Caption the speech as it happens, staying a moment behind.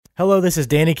Hello, this is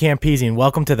Danny Campese, and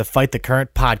welcome to the Fight the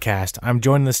Current podcast. I'm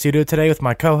joined in the studio today with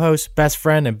my co-host, best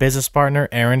friend, and business partner,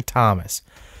 Aaron Thomas.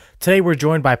 Today, we're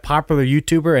joined by popular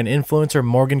YouTuber and influencer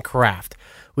Morgan Kraft.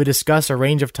 We discuss a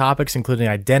range of topics including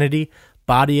identity,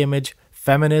 body image,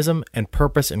 feminism, and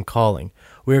purpose and calling.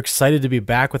 We're excited to be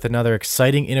back with another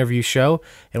exciting interview show,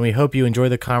 and we hope you enjoy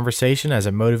the conversation as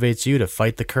it motivates you to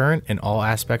fight the current in all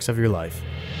aspects of your life.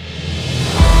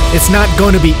 It's not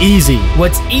going to be easy.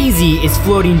 What's easy is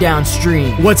floating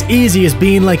downstream. What's easy is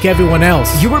being like everyone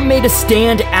else. You were made to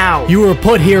stand out. You were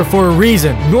put here for a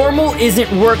reason. Normal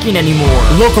isn't working anymore.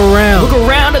 Look around. Look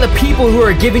around at the people who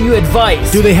are giving you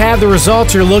advice. Do they have the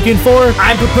results you're looking for?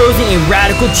 I'm proposing a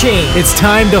radical change. It's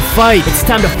time to fight. It's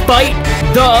time to fight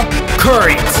the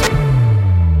current.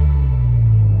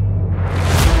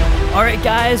 All right,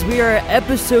 guys, we are at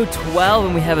episode 12,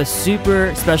 and we have a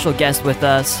super special guest with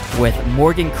us with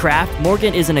Morgan Kraft.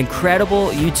 Morgan is an incredible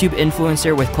YouTube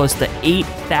influencer with close to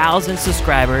 8,000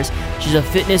 subscribers. She's a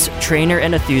fitness trainer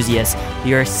and enthusiast.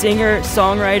 You're a singer,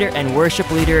 songwriter, and worship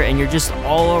leader, and you're just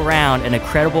all around an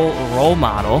incredible role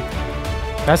model.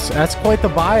 That's quite the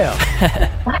bio.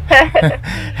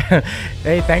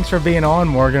 Hey, thanks for being on,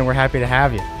 Morgan. We're happy to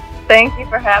have you. Thank you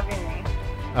for having me.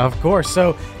 Of course.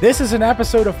 So this is an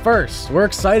episode of firsts. We're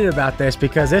excited about this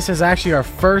because this is actually our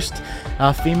first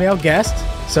female guest.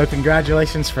 So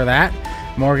congratulations for that,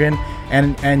 Morgan.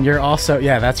 And you're also,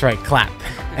 yeah, that's right, clap.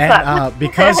 And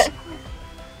because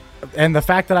and the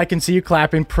fact that I can see you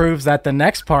clapping proves that the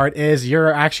next part is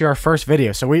you're actually our first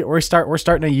video. So we're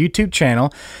starting a YouTube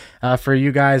channel. For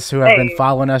you guys who have been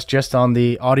following us just on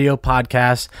the audio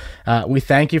podcast, we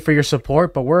thank you for your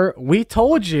support, but we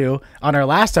told you on our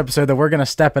last episode that we're going to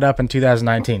step it up in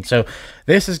 2019. So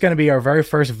this is going to be our very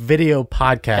first video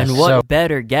podcast. And what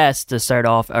better guest to start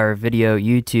off our video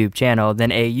YouTube channel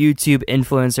than a YouTube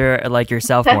influencer like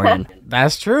yourself, Morgan?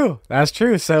 That's true.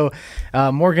 So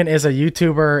Morgan is a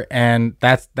YouTuber, and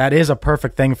that is a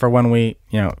perfect thing for when we,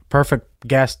 perfect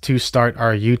guest to start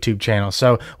our YouTube channel.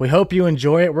 So we hope you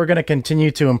enjoy it. We're going to continue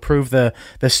to improve the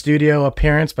studio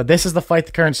appearance, but this is the Fight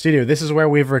the Current studio. This is where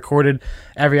we've recorded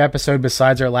every episode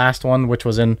besides our last one, which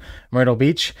was in Myrtle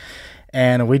Beach.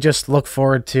 And we just look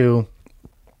forward to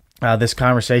this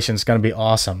conversation. It's going to be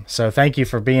awesome. So thank you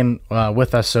for being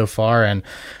with us so far. And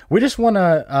we just want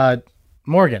to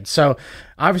Morgan, so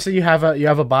obviously you have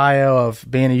a bio of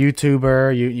being a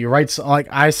YouTuber. You write, like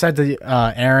I said to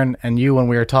Aaron and you when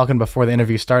we were talking before the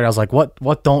interview started, I was like,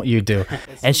 what don't you do?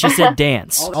 And she said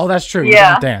dance. Oh, that's true.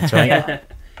 Yeah. You don't dance, right? Yeah.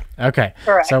 Okay.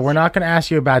 Correct. So we're not going to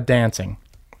ask you about dancing.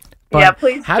 But Yeah,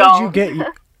 please don't. Did you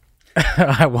get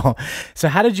I won't. So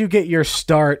how did you get your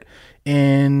start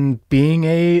in being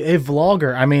a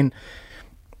vlogger? I mean,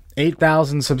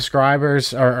 8,000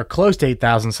 subscribers or close to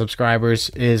 8,000 subscribers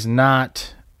is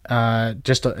not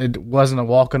it wasn't a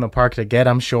walk in the park to get,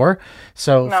 I'm sure.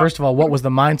 So No. First of all, what was the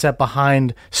mindset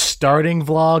behind starting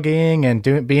vlogging and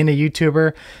being a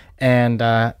YouTuber, and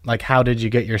how did you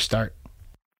get your start?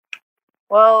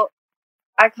 Well,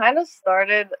 I kind of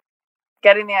started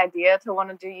getting the idea to want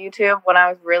to do YouTube when I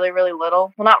was really, really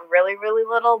little. Well, not really, really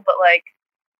little, but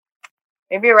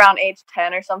maybe around age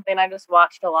 10 or something. I just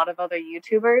watched a lot of other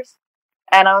YouTubers,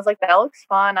 and I was like, that looks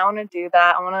fun. I want to do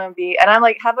that. I want to be, and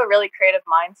I have a really creative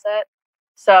mindset.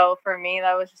 So for me,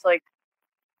 that was just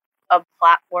a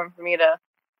platform for me to,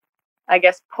 I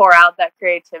guess, pour out that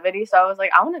creativity. So I was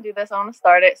like, I want to do this. I want to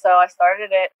start it. So I started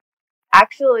it.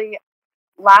 Actually,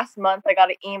 last month I got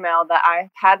an email that I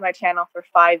had my channel for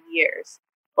 5 years,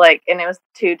 and it was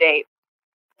to date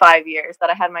 5 years that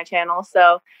I had my channel.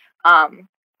 So,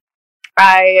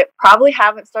 I probably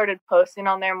haven't started posting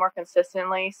on there more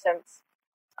consistently since,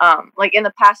 in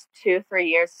the past 2-3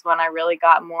 years is when I really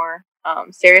got more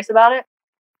serious about it.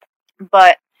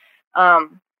 But I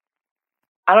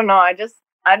don't know. I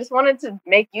just wanted to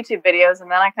make YouTube videos,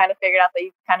 and then I kind of figured out that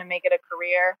you can kind of make it a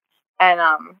career and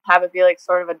have it be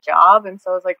sort of a job. And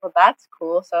so I was like, well, that's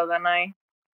cool. So then I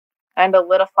kind of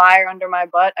lit a fire under my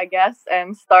butt, I guess,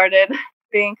 and started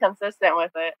being consistent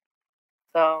with it.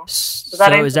 So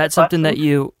is that something that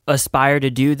you aspire to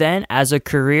do then as a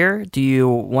career? Do you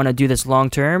want to do this long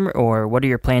term, or what are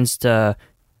your plans to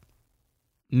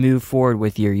move forward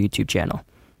with your YouTube channel?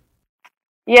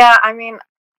 Yeah, I mean,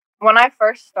 when I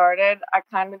first started, I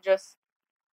kind of just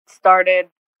started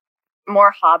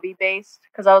more hobby based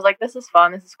because I was like, this is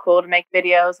fun, this is cool to make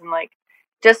videos and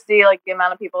just see the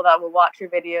amount of people that will watch your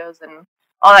videos and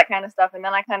all that kind of stuff. And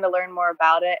then I kind of learned more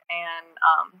about it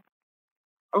and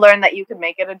learned that you could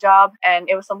make it a job, and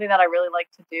it was something that I really like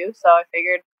to do. So I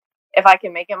figured if I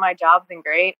can make it my job, then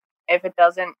great. If it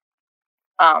doesn't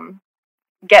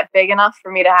get big enough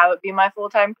for me to have it be my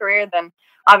full-time career, then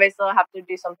obviously I'll have to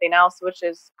do something else, which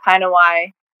is kind of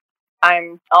why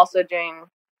I'm also doing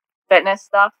fitness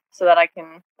stuff so that I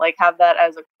can like have that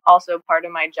as also part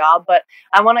of my job. But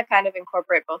I want to kind of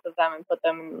incorporate both of them and put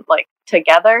them like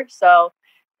together. So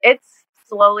it's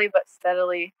slowly but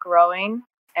steadily growing,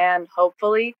 and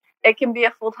hopefully it can be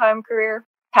a full-time career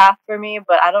path for me,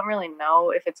 but I don't really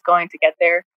know if it's going to get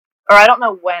there, or I don't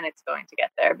know when it's going to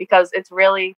get there, because it's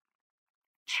really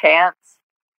chance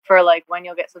for like when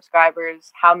you'll get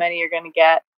subscribers, how many you're going to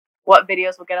get, what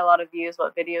videos will get a lot of views,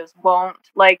 what videos won't.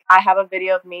 Like, I have a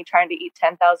video of me trying to eat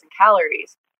 10,000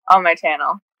 calories on my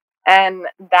channel, and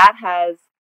that has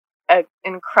an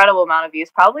incredible amount of views,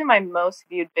 probably my most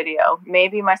viewed video,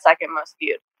 maybe my second most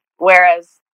viewed,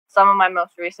 whereas some of my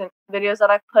most recent videos that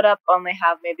I've put up only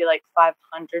have maybe like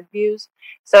 500 views.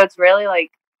 So it's really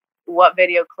like what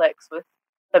video clicks with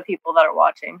the people that are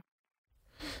watching.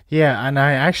 Yeah, and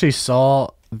I actually saw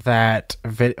that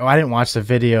video. I didn't watch the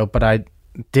video, but I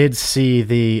did see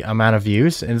the amount of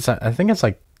views, and I think it's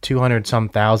like 200 some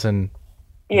thousand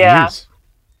views.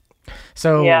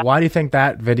 So why do you think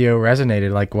that video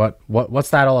resonated? Like,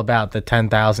 what's that all about? The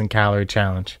 10,000 calorie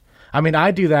challenge. I mean,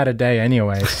 I do that a day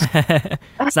anyways.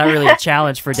 It's not really a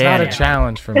challenge for Danny. It's not a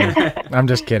challenge for me. I'm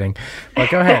just kidding. But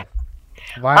go ahead.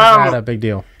 Why is that a big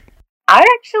deal? I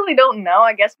actually don't know.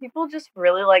 I guess people just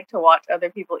really like to watch other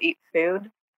people eat food.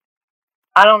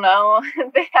 I don't know.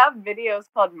 They have videos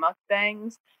called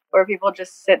mukbangs where people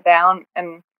just sit down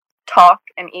and talk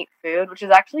and eat food, which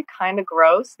is actually kind of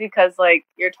gross because like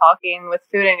you're talking with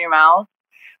food in your mouth.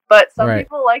 But some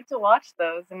people like to watch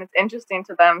those and it's interesting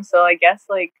to them. So I guess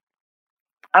like,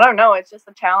 I don't know. It's just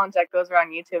a challenge that goes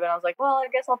around YouTube. And I was like, well, I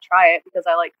guess I'll try it because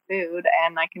I like food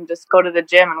and I can just go to the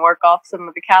gym and work off some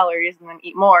of the calories and then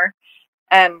eat more.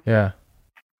 And yeah.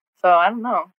 So I don't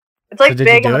know. It's like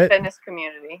big in the fitness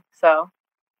community. So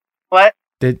what?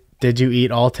 Did you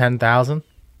eat all 10,000?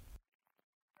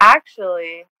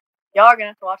 Actually, y'all are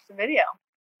gonna have to watch the video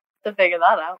to figure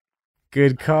that out.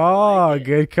 Good call.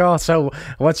 Good call. So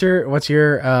what's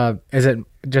your is it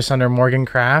just under Morgan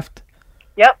Craft?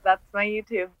 Yep, that's my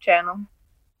YouTube channel.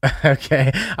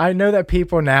 Okay. I know that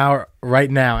people right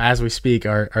now, as we speak,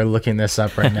 are looking this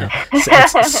up right now. It's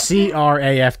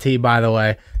CRAFT, by the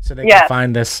way. So they can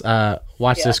find this,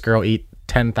 watch this girl eat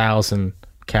 10,000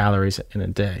 calories in a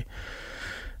day.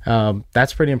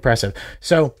 That's pretty impressive.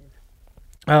 So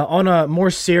on a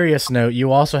more serious note,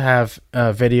 you also have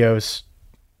videos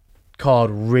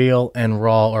called Real and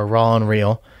Raw, or Raw and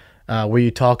Real, where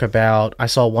you talk about, I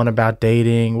saw one about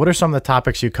dating. What are some of the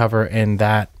topics you cover in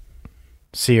that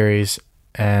series?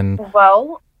 And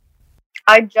well,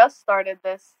 I just started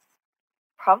this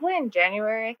probably in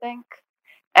January, I think,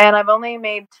 and I've only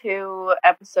made 2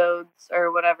 episodes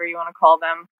or whatever you want to call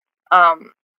them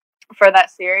for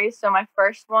that series. So my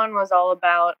first one was all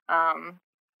about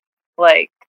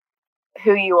like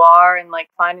who you are and like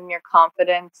finding your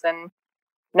confidence and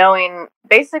knowing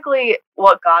basically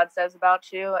what God says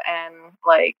about you and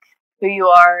like who you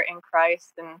are in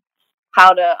Christ, and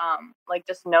how to like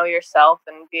just know yourself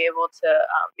and be able to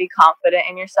be confident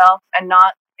in yourself, and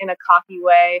not in a cocky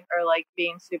way or like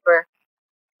being super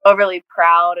overly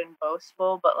proud and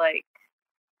boastful, but like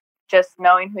just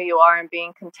knowing who you are and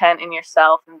being content in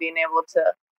yourself and being able to,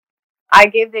 I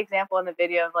gave the example in the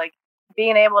video of like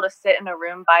being able to sit in a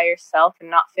room by yourself and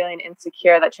not feeling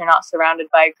insecure that you're not surrounded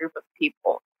by a group of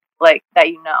people like that,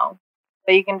 you know,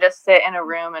 that you can just sit in a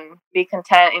room and be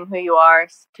content in who you are,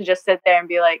 to just sit there and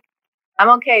be like, I'm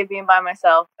okay being by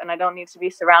myself and I don't need to be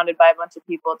surrounded by a bunch of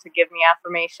people to give me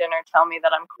affirmation or tell me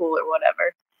that I'm cool or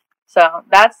whatever. So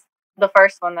that's the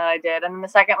first one that I did. And then the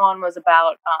second one was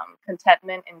about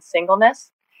contentment in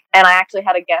singleness. And I actually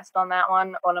had a guest on that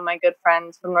one of my good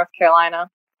friends from North Carolina.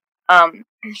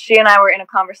 She and I were in a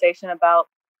conversation about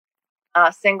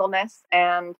singleness,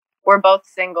 and we're both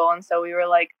single. And so we were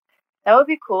like, that would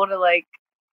be cool to like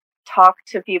talk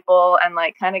to people and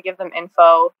like kind of give them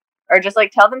info, or just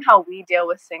like tell them how we deal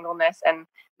with singleness and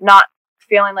not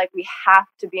feeling like we have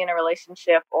to be in a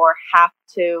relationship or have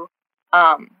to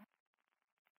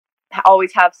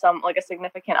always have some like a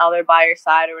significant other by your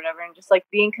side or whatever, and just like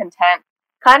being content,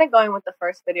 kind of going with the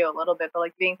first video a little bit, but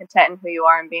like being content in who you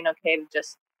are and being okay to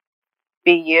just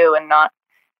be you and not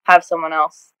have someone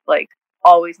else like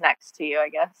always next to you, I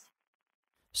guess.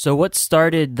 So what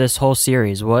started this whole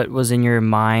series? What was in your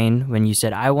mind when you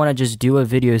said, I want to just do a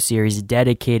video series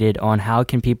dedicated on how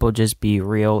can people just be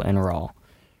real and raw?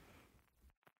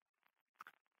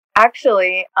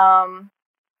 Actually,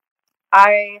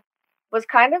 I was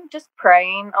kind of just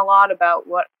praying a lot about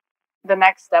what the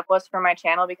next step was for my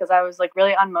channel, because I was like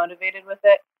really unmotivated with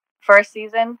it. first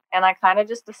season, and I kind of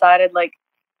just decided, like,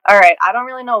 all right, I don't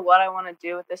really know what I want to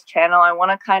do with this channel. I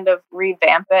want to kind of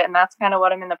revamp it, and that's kind of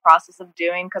what I'm in the process of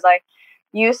doing, because I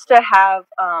used to have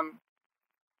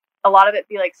a lot of it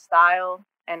be like style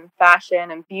and fashion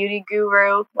and beauty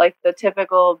guru, like the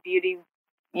typical beauty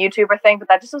YouTuber thing, but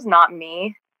that just was not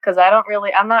me, because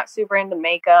I'm not super into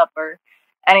makeup or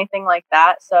anything like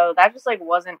that. So that just like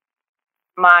wasn't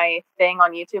my thing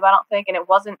on YouTube, I don't think, and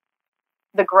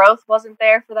the growth wasn't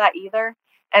there for that either.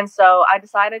 And so I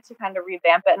decided to kind of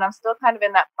revamp it, and I'm still kind of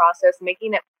in that process,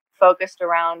 making it focused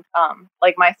around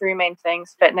like my three main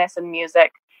things: fitness and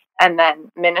music, and then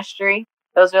ministry.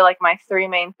 Those are like my three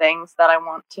main things that I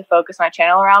want to focus my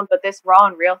channel around. But this raw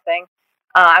and real thing,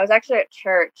 I was actually at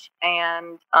church,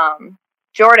 and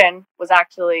Jordan was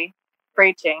actually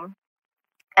preaching,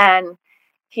 and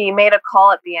he made a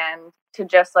call at the end to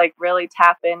just like really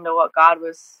tap into what God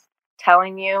was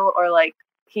telling you, or like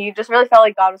he just really felt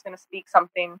like God was going to speak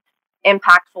something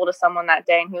impactful to someone that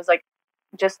day. And he was like,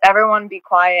 just everyone be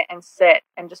quiet and sit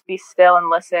and just be still and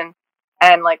listen,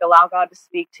 and like allow God to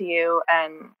speak to you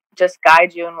and just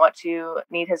guide you in what you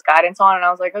need his guidance on. And I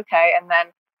was like, okay. And then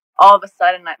all of a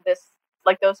sudden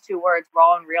those two words,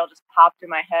 raw and real, just popped in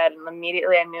my head, and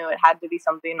immediately I knew it had to be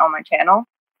something on my channel.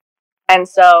 And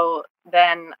so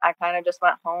then I kind of just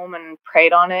went home and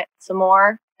prayed on it some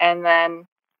more, and then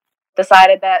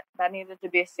decided that needed to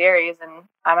be a series. And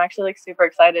I'm actually like super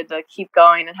excited to keep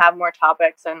going and have more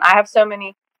topics. And I have so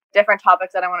many different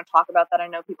topics that I want to talk about that I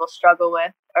know people struggle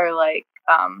with, or like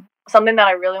something that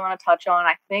I really want to touch on.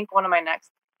 I think one of my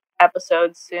next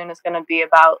episodes soon is going to be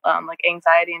about like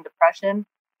anxiety and depression,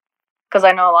 because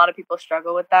I know a lot of people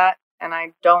struggle with that, and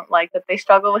I don't like that they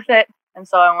struggle with it. And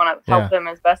so I want to help them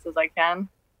as best as I can.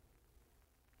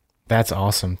 That's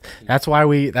awesome. That's why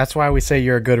we say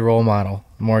you're a good role model,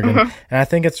 Morgan. And I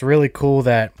think it's really cool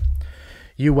that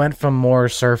you went from more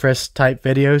surface type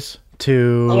videos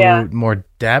to more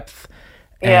depth,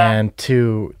 and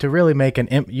to really make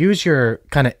use your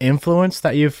kind of influence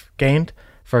that you've gained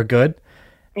for good.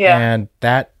 Yeah. And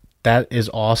that is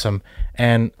awesome.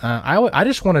 And I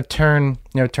just want to turn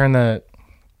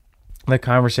the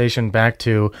conversation back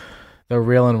to the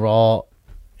real and raw,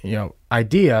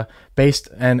 idea based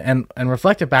and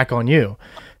reflect it back on you.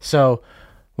 So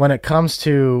when it comes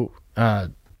to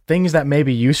things that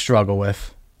maybe you struggle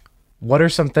with, what are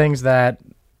some things that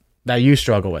you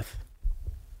struggle with?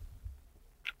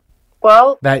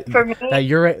 Well, for me,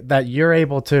 that you're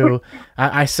able to.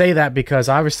 I say that because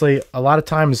obviously a lot of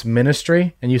times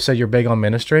ministry, and you said you're big on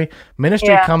ministry.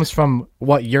 Ministry comes from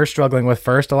what you're struggling with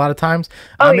first. A lot of times,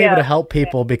 I'm able to help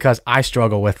people because I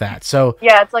struggle with that. So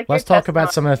it's like, let's talk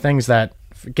about some of the things that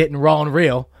getting raw and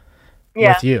real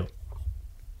with you.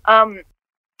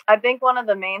 I think one of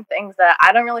the main things that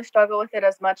I don't really struggle with it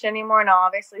as much anymore. Now,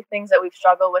 obviously, things that we've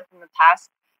struggled with in the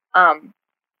past,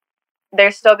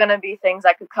 there's still going to be things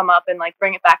that could come up and like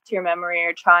bring it back to your memory,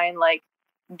 or try and like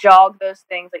jog those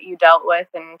things that you dealt with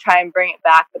and try and bring it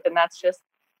back. But then that's just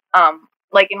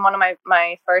like in one of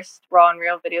my first raw and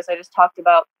real videos, I just talked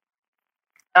about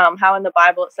how in the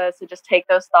Bible it says to just take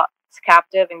those thoughts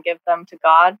captive and give them to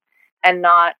God, and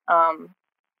not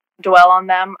dwell on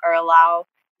them or allow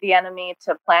the enemy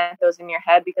to plant those in your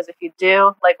head, because if you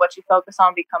do, like what you focus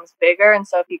on becomes bigger. And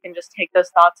so if you can just take those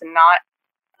thoughts and not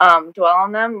dwell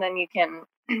on them, then you can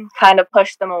kind of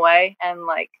push them away and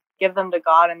like give them to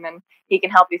God, and then he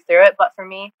can help you through it. But for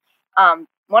me,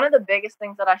 one of the biggest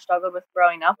things that I struggled with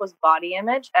growing up was body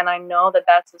image. And I know that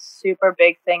that's a super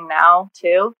big thing now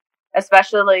too,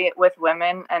 especially with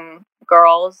women and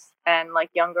girls and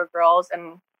like younger girls,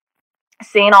 and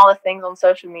seeing all the things on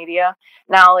social media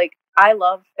now. Like, I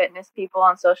love fitness people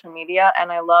on social media,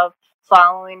 and I love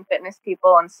following fitness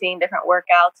people and seeing different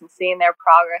workouts and seeing their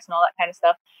progress and all that kind of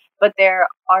stuff. But there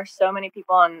are so many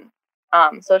people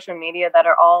on social media that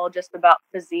are all just about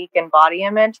physique and body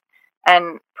image,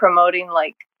 and promoting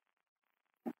like,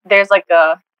 there's like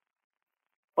I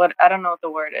don't know what the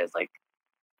word is, like,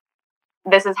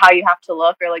 this is how you have to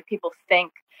look, or like people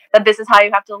think that this is how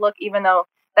you have to look, even though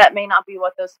that may not be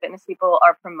what those fitness people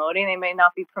are promoting. They may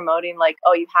not be promoting like,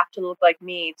 oh, you have to look like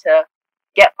me to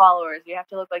get followers. You have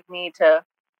to look like me to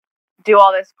do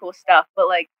all this cool stuff. But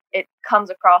like, it comes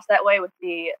across that way with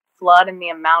the flood and the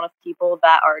amount of people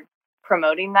that are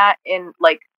promoting that in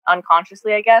like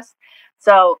unconsciously, I guess.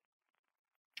 So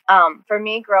for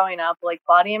me growing up, like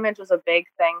body image was a big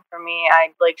thing for me. I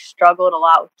like struggled a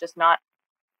lot with just not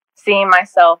seeing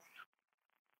myself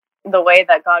the way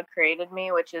that God created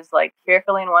me, which is like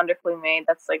fearfully and wonderfully made.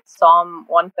 That's like Psalm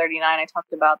 139. I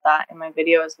talked about that in my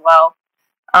video as well.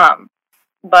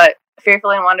 But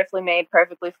fearfully and wonderfully made,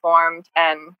 perfectly formed,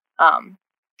 and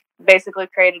basically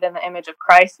created in the image of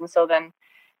Christ. And so then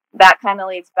that kind of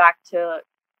leads back to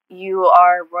you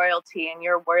are royalty and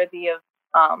you're worthy of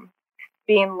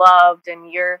being loved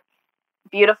and you're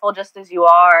beautiful just as you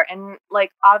are. And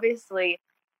like, obviously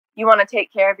you want to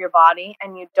take care of your body,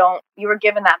 and you were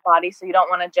given that body, so you don't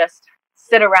want to just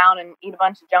sit around and eat a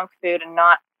bunch of junk food and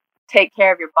not take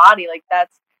care of your body. Like,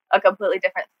 that's a completely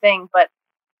different thing. But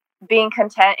being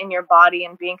content in your body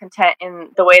and being content in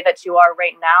the way that you are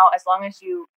right now, as long as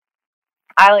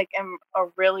I like am a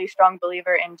really strong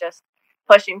believer in just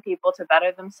pushing people to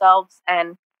better themselves.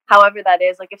 And however that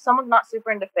is, like if someone's not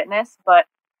super into fitness, but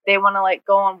they want to like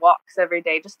go on walks every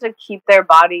day just to keep their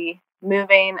body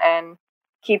moving and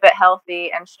keep it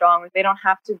healthy and strong. They don't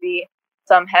have to be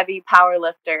some heavy power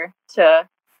lifter to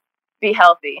be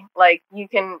healthy. Like, you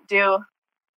can do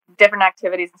different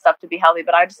activities and stuff to be healthy,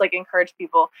 but I just like encourage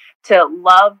people to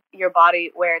love your body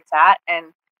where it's at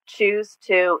and choose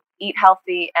to eat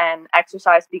healthy and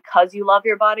exercise because you love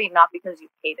your body, not because you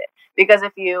hate it. Because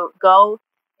if you go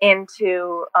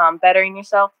into bettering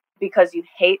yourself because you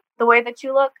hate the way that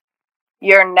you look,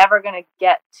 you're never going to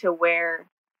get to where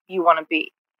you want to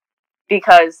be,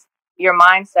 because your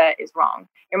mindset is wrong.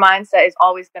 Your mindset is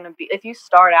always going to be, if you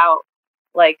start out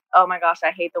like, oh my gosh,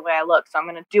 I hate the way I look, so I'm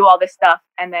going to do all this stuff,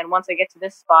 and then once I get to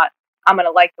this spot, I'm going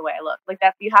to like the way I look. Like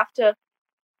that, you have to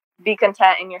be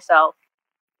content in yourself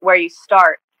where you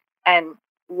start and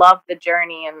love the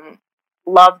journey and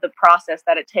love the process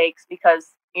that it takes, because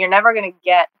you're never going to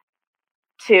get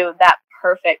to that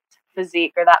perfect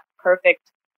physique or that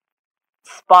perfect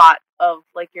spot of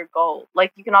like your goal.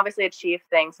 Like, you can obviously achieve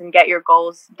things and get your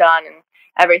goals done and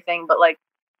everything, but like,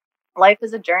 life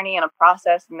is a journey and a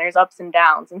process, and there's ups and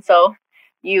downs, and so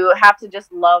you have to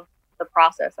just love the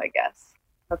process, I guess.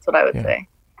 That's what I would say.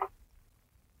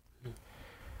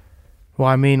 Well,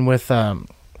 I mean, with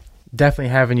definitely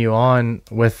having you on,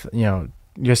 with, you know,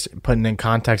 just putting in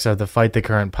context of the Fight the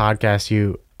Current podcast,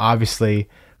 you obviously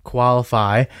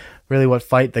qualify. Really what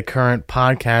Fight the Current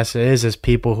podcast is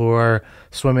people who are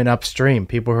swimming upstream,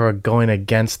 people who are going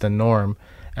against the norm.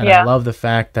 And I love the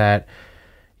fact that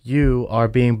you are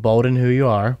being bold in who you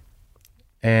are,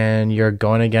 and you're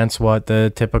going against what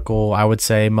the typical, I would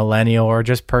say, millennial or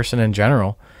just person in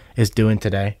general is doing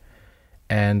today.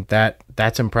 And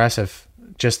that's impressive.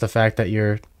 Just the fact that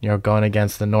you're going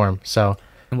against the norm. So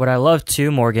what I love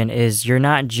too, Morgan, is you're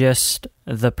not just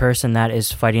the person that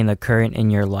is fighting the current in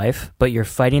your life, but you're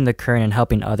fighting the current and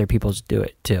helping other people do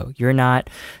it too. You're not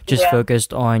just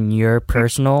focused on your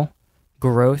personal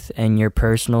growth and your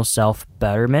personal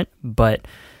self-betterment, but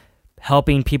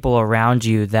helping people around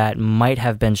you that might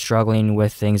have been struggling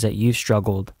with things that you've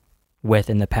struggled with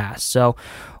in the past. So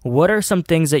what are some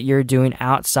things that you're doing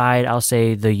outside, I'll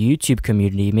say, the YouTube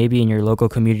community, maybe in your local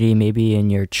community, maybe in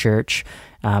your church?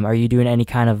 Are you doing any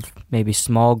kind of maybe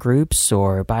small groups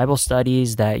or Bible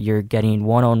studies that you're getting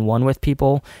one-on-one with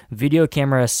people? Video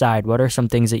camera aside, what are some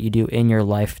things that you do in your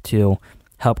life to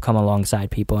help come alongside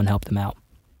people and help them out?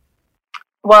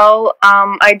 Well,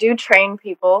 I do train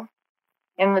people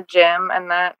in the gym, and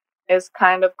that is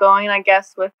kind of going, I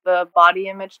guess, with the body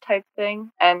image type thing.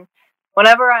 And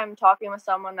whenever I'm talking with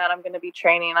someone that I'm going to be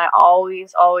training, I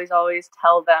always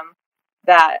tell them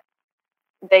that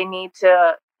they need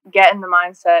to get in the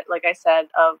mindset, like I said,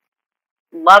 of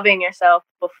loving yourself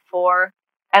before,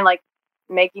 and like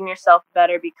making yourself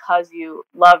better because you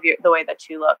love the way that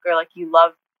you look, or like you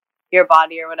love your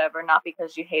body or whatever, not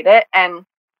because you hate it. And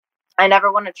I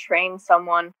never want to train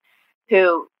someone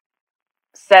who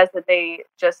says that they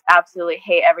just absolutely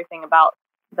hate everything about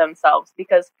themselves,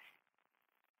 because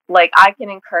like I can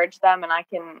encourage them and I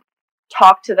can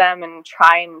talk to them and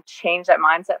try and change that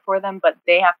mindset for them, but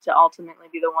they have to ultimately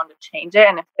be the one to change it.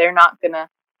 And if they're not going to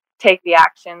take the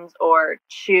actions or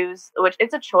choose, which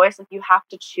it's a choice, like you have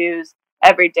to choose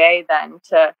every day then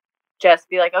to just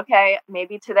be like, okay,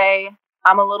 maybe today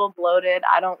I'm a little bloated,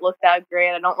 I don't look that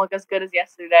great, I don't look as good as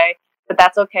yesterday, but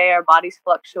that's okay. Our bodies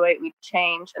fluctuate, we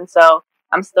change. And so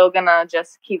I'm still gonna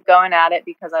just keep going at it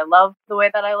because I love the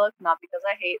way that I look, not because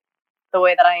I hate the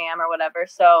way that I am or whatever.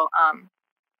 So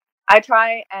I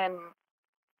try and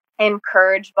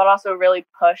encourage, but also really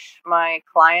push my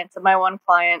clients. And my one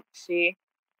client, she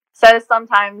says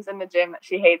sometimes in the gym that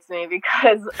she hates me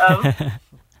because of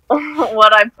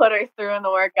what I put her through in the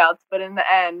workouts. But in the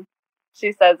end,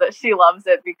 she says that she loves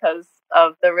it because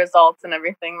of the results and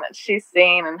everything that she's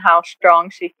seen and how strong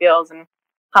she feels and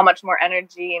how much more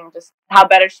energy and just how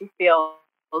better she feels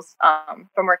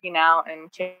from working out and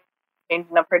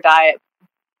changing up her diet.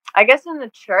 I guess in the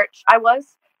church, I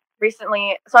was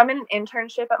recently, so I'm in an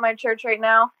internship at my church right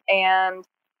now, and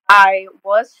I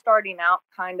was starting out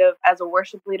kind of as a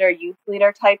worship leader, youth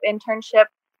leader type internship,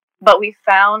 but we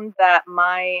found that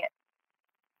my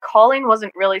calling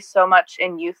wasn't really so much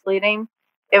in youth leading.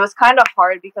 It was kind of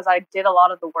hard because I did a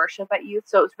lot of the worship at youth,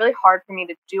 so it was really hard for me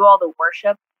to do all the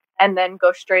worship and then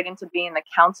go straight into being the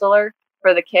counselor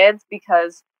for the kids,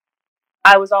 because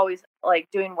I was always like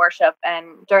doing worship,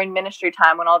 and during ministry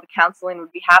time when all the counseling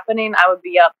would be happening, I would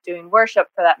be up doing worship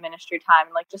for that ministry time,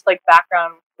 and like just like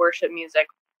background worship music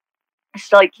just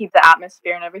to like keep the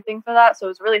atmosphere and everything for that. So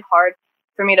it was really hard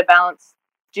for me to balance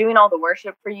doing all the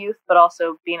worship for youth but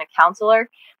also being a counselor.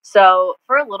 So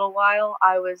for a little while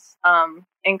I was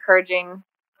encouraging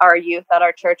our youth at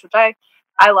our church, which I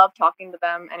love talking to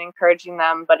them and encouraging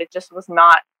them, but it just was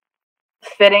not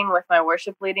fitting with my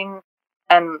worship leading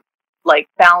and like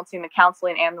balancing the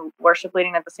counseling and the worship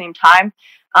leading at the same time,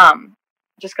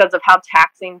 just because of how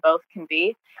taxing both can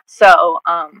be. So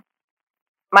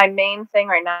my main thing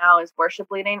right now is worship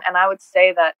leading, and I would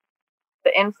say that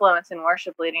the influence in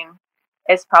worship leading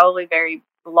is probably very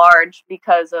large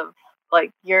because of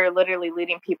like you're literally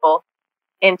leading people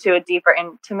into a deeper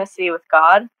intimacy with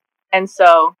God, and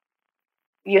so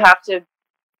you have to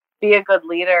be a good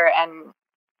leader and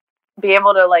be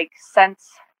able to like sense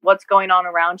what's going on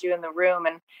around you in the room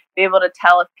and be able to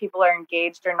tell if people are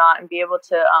engaged or not, and be able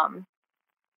to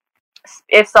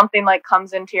if something like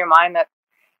comes into your mind that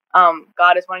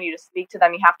God is wanting you to speak to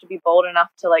them, you have to be bold enough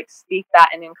to like speak that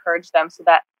and encourage them, so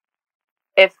that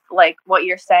if like what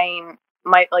you're saying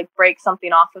might like break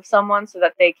something off of someone, so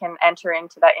that they can enter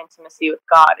into that intimacy with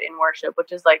God in worship,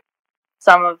 which is like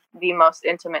some of the most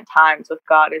intimate times with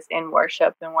God is in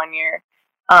worship, and when you're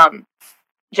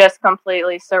just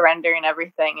completely surrendering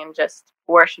everything and just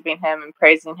worshiping him and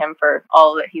praising him for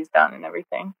all that he's done and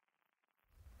everything.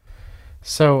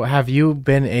 So have you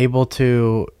been able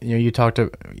to, you talked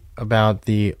about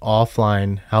the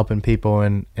offline helping people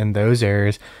in those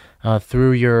areas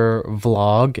through your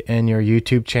vlog and your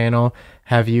YouTube channel.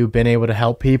 Have you been able to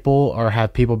help people, or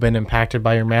have people been impacted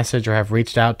by your message or have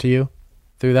reached out to you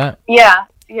through that? Yeah.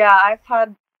 I've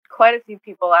had quite a few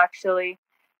people actually.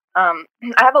 I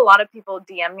have a lot of people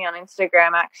DM me on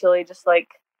Instagram actually, just like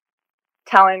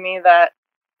telling me that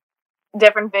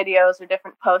different videos or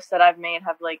different posts that I've made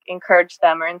have like encouraged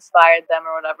them or inspired them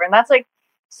or whatever. And that's like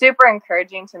super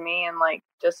encouraging to me, and like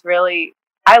just really,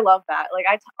 I love that. Like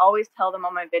I always tell them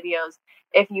on my videos,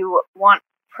 if you want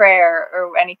prayer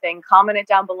or anything, comment it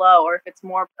down below, or if it's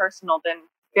more personal, then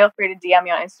feel free to DM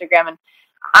me on Instagram. And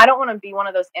I don't want to be one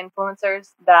of those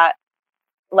influencers that,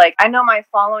 like, I know my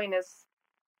following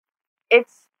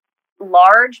it's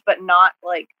large, but not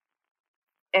like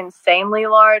insanely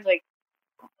large, like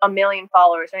 1 million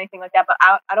followers or anything like that. But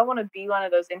I don't want to be one of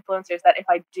those influencers that if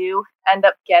I do end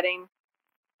up getting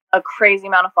a crazy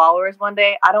amount of followers one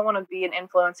day, I don't want to be an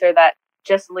influencer that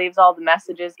just leaves all the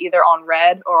messages either on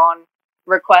read or on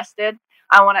requested.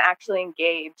 I want to actually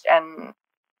engage and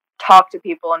talk to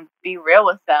people and be real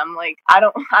with them. Like I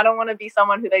don't want to be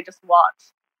someone who they just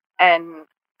watch and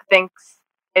thinks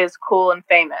is cool and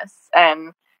famous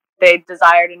and they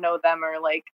desire to know them or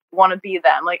like want to be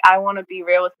them. Like I want to be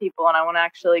real with people, and I want to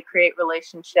actually create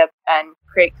relationship and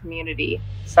create community.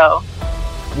 So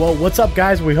well, what's up,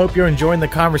 guys? We hope you're enjoying the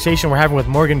conversation we're having with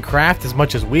Morgan Craft as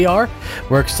much as we are.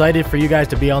 We're excited for you guys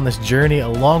to be on this journey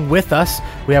along with us.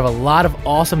 We have a lot of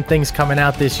awesome things coming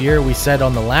out this year. We said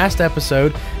on the last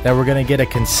episode that we're going to get a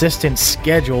consistent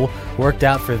schedule worked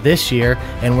out for this year,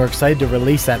 and we're excited to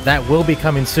release that. That will be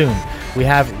coming soon. We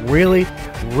have really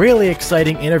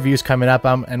exciting interviews coming up,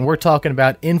 and we're talking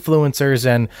about influencers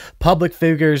and public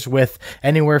figures with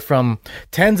anywhere from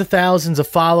tens of thousands of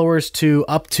followers to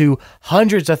up to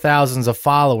hundreds of thousands of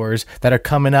followers that are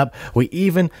coming up. We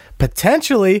even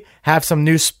potentially have some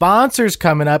new sponsors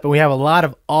coming up, and we have a lot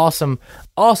of awesome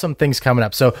things coming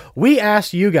up. So we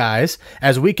asked you guys,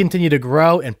 as we continue to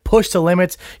grow and push the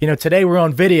limits, today we're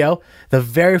on video, the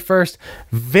very first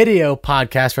video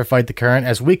podcast for Fight the Current.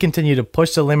 As we continue to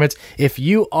push the limits, if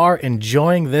you are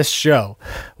enjoying this show,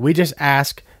 we just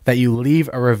ask that you leave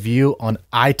a review on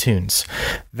iTunes.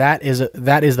 That is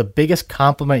the biggest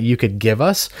compliment you could give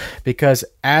us, because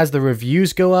as the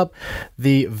reviews go up,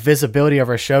 the visibility of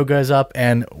our show goes up,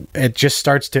 and it just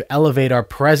starts to elevate our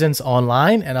presence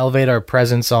online and elevate our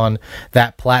presence on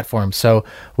that platform. So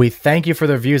we thank you for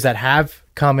the reviews that have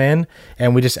come in,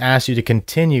 and we just ask you to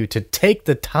continue to take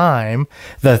the time,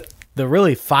 the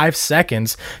really 5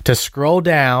 seconds to scroll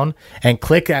down and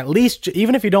click, at least,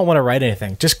 even if you don't want to write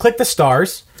anything, just click the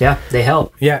stars. Yeah, they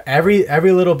help. Yeah,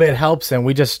 every little bit helps, and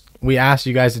we just we ask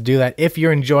you guys to do that if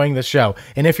you're enjoying the show.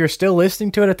 And if you're still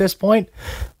listening to it at this point,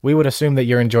 we would assume that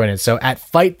you're enjoying it. So at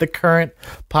Fight the Current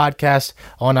Podcast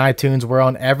on iTunes, we're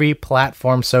on every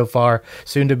platform so far,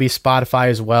 soon to be Spotify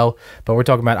as well. But we're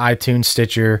talking about iTunes,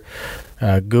 Stitcher,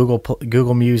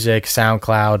 Google Music,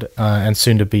 SoundCloud, and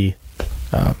soon to be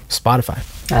Spotify.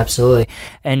 Absolutely.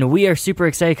 And we are super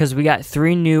excited because we got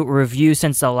 3 new reviews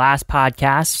since the last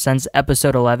podcast, since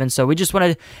episode 11. So we just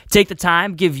want to take the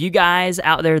time, give you guys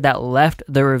out there that left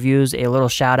the reviews a little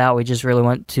shout out. We just really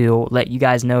want to let you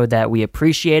guys know that we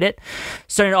appreciate it.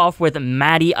 Starting off with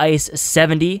Matty Ice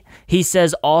 70. He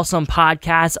says, awesome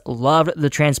podcast. Loved the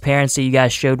transparency you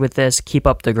guys showed with this. Keep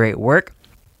up the great work.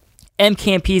 M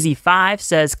Campese 5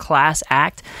 says, class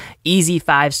act, easy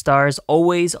 5 stars,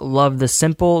 always love the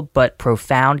simple but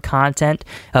profound content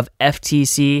of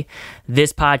FTC.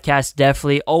 This podcast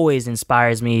definitely always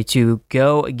inspires me to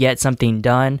go get something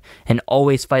done and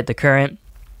always fight the current.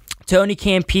 Tony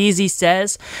Campese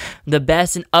says, the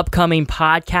best and upcoming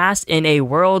podcast in a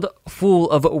world full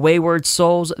of wayward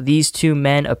souls. These 2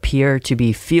 men appear to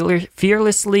be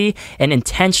fearlessly and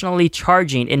intentionally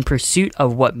charging in pursuit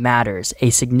of what matters,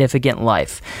 a significant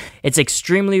life. It's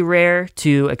extremely rare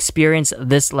to experience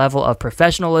this level of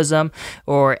professionalism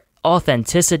or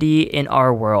authenticity in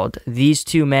our world. These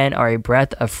 2 men are a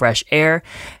breath of fresh air,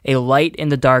 a light in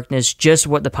the darkness, just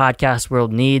what the podcast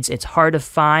world needs. It's hard to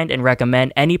find and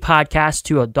recommend any podcast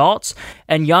to adults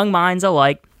and young minds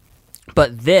alike,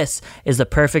 but this is the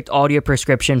perfect audio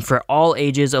prescription for all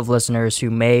ages of listeners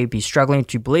who may be struggling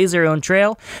to blaze their own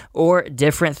trail, or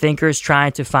different thinkers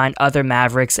trying to find other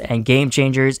mavericks and game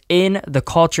changers in the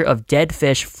culture of dead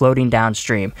fish floating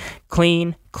downstream.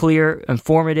 Clean, clear,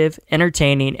 informative,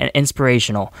 entertaining, and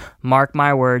inspirational. Mark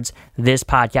my words, this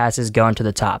podcast is going to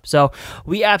the top. So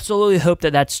we absolutely hope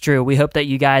that that's true. We hope that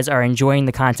you guys are enjoying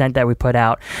the content that we put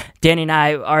out. Danny and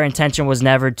I, our intention was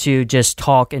never to just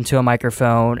talk into a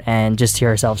microphone and just hear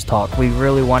ourselves talk. We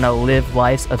really want to live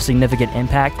lives of significant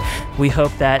impact. We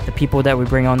hope that the people that we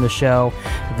bring on the show,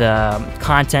 the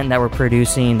content that we're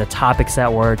producing, the topics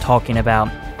that we're talking about,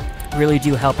 really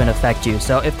do help and affect you.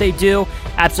 So if they do,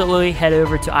 absolutely head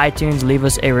over to iTunes, leave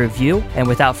us a review. And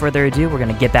without further ado, we're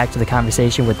going to get back to the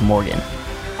conversation with Morgan.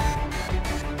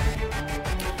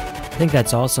 I think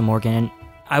that's awesome, Morgan.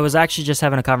 I was actually just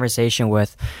having a conversation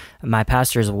with my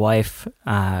pastor's wife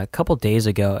a couple days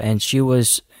ago, and she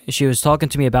was talking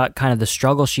to me about kind of the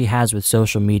struggle she has with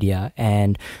social media,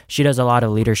 and she does a lot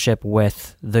of leadership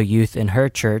with the youth in her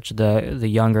church, the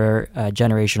younger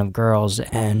generation of girls,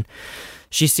 and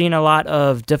she's seen a lot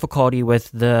of difficulty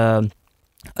with the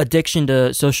addiction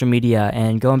to social media.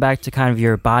 And going back to kind of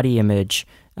your body image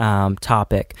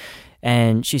topic,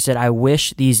 and she said, I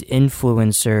wish these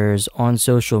influencers on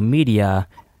social media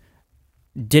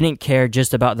didn't care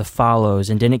just about the follows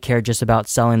and didn't care just about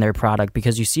selling their product,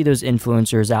 because you see those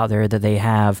influencers out there that they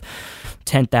have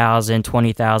 10,000,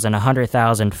 20,000,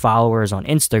 100,000 followers on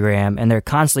Instagram, and they're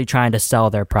constantly trying to sell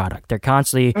their product.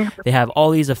 They have all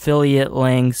these affiliate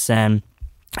links, and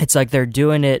it's like they're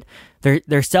doing it,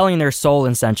 they're selling their soul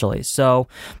essentially. So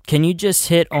can you just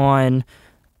hit on,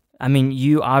 I mean,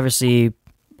 you obviously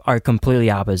are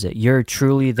completely opposite. You're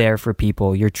truly there for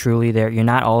people. You're truly there. You're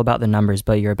not all about the numbers,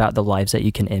 but you're about the lives that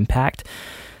you can impact.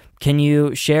 Can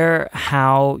you share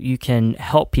how you can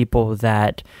help people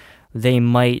that they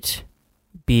might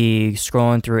be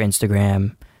scrolling through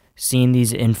Instagram, seeing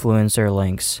these influencer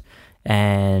links,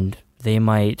 and they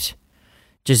might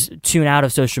just tune out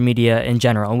of social media in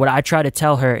general? And what I try to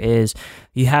tell her is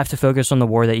you have to focus on the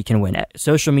war that you can win.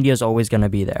 Social media is always going to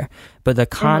be there, but the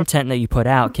content that you put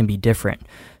out can be different.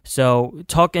 So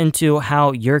talk into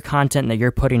how your content that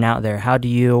you're putting out there, how do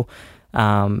you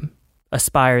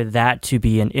aspire that to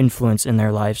be an influence in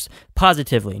their lives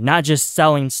positively, not just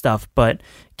selling stuff, but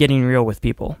getting real with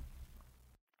people?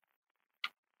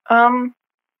 Sorry,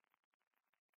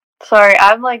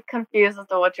 I'm like confused as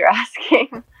to what you're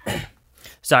asking.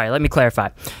 Sorry, let me clarify.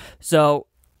 So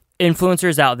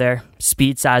influencers out there,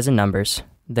 speed, size, and numbers.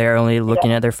 They're only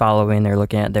looking at their following. They're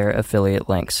looking at their affiliate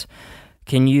links.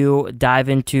 Can you dive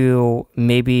into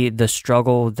maybe the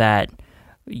struggle that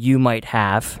you might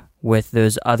have with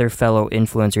those other fellow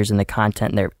influencers and the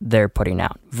content they're putting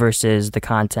out versus the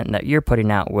content that you're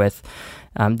putting out with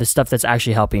the stuff that's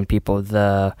actually helping people,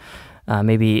 the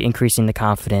maybe increasing the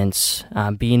confidence,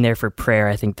 being there for prayer?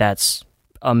 I think that's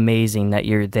amazing that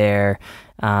you're there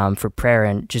for prayer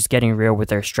and just getting real with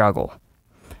their struggle.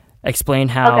 Explain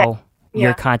how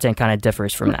your content kind of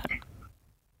differs from that.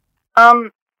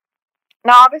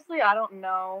 Now, obviously, I don't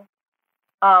know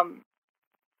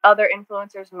other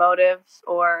influencers' motives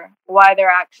or why they're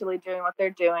actually doing what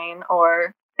they're doing,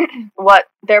 or what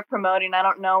they're promoting. I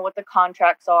don't know what the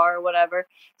contracts are or whatever.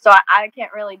 So I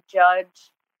can't really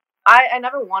judge. I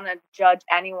never want to judge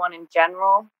anyone in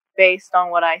general based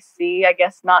on what I see. I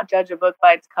guess not judge a book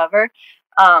by its cover.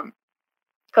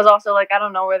 Because also, like, I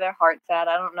don't know where their heart's at.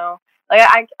 I don't know.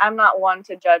 Like, I'm not one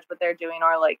to judge what they're doing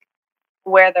or, like,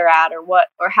 where they're at or what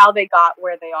or how they got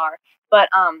where they are. But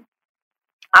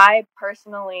I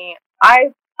personally,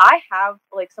 I have,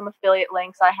 like, some affiliate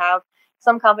links. I have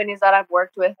some companies that I've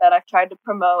worked with that I've tried to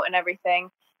promote and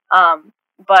everything.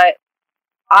 But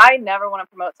I never want to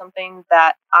promote something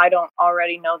that I don't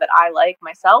already know that I like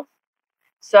myself.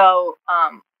 So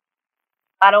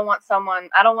I don't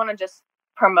want to just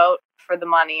promote for the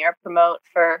money or promote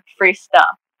for free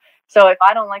stuff. So if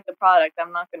I don't like the product,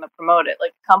 I'm not going to promote it.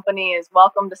 Like, the company is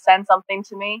welcome to send something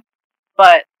to me,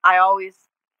 but I always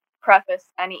preface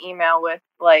any email with,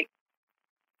 like,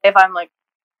 if I'm, like,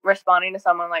 responding to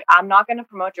someone, like, I'm not going to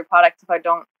promote your product if I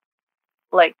don't,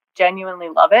 like, genuinely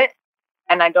love it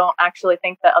and I don't actually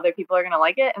think that other people are going to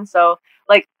like it. And so,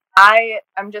 like,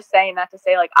 I'm just saying that to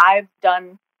say, like, I've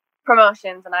done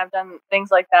promotions and I've done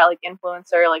things like that, like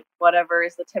influencer, like whatever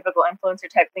is the typical influencer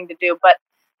type thing to do. But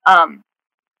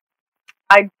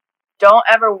I don't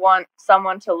ever want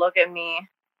someone to look at me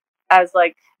as,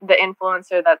 like, the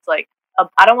influencer that's, like,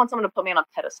 I don't want someone to put me on a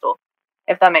pedestal,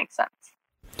 if that makes sense.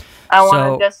 I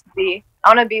want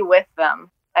to be with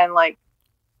them and, like,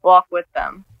 walk with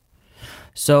them.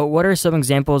 So what are some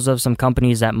examples of some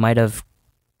companies that might have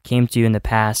came to you in the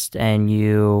past and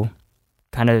you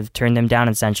kind of turned them down,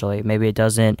 essentially? Maybe it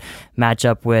doesn't match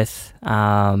up with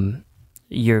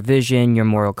your vision, your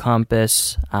moral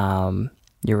compass,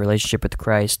 your relationship with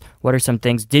Christ. What are some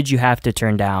things, did you have to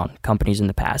turn down companies in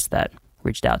the past that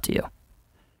reached out to you?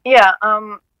 Yeah,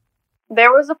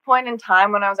 there was a point in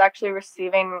time when I was actually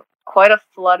receiving quite a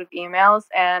flood of emails,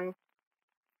 and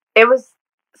it was,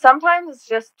 sometimes it's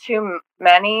just too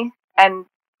many, and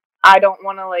I don't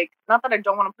want to, like, not that I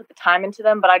don't want to put the time into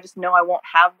them, but I just know I won't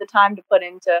have the time to put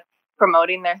into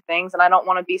promoting their things, and I don't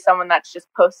want to be someone that's just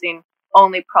posting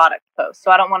only product posts.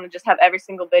 So I don't want to just have every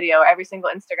single video or every single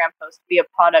Instagram post be a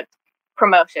product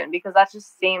promotion, because that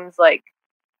just seems, like,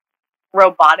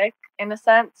 robotic in a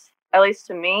sense, at least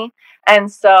to me.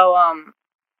 And so,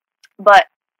 but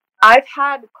I've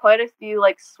had quite a few,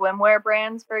 like, swimwear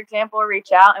brands, for example,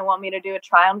 reach out and want me to do a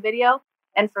try-on video.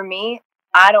 And for me,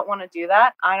 I don't want to do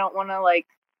that. I don't want to, like,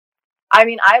 I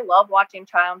mean, I love watching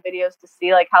try-on videos to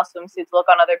see, like, how swimsuits look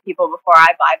on other people before I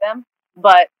buy them.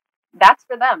 But that's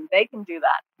for them. They can do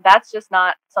that. That's just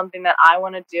not something that I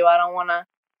want to do. I don't want to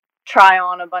try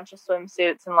on a bunch of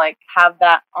swimsuits and, like, have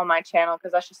that on my channel,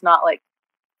 because that's just not, like,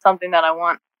 something that I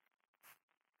want.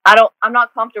 I'm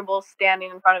not comfortable standing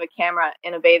in front of a camera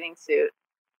in a bathing suit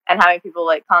and having people,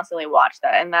 like, constantly watch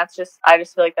that. And I just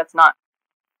feel like that's not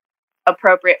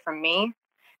appropriate for me.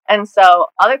 And so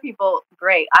other people,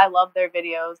 great. I love their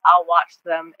videos. I'll watch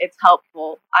them. It's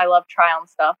helpful. I love try on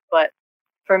stuff. But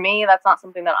for me, that's not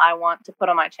something that I want to put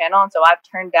on my channel. And so I've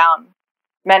turned down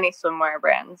many swimwear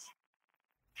brands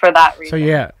for that reason. So,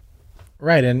 yeah.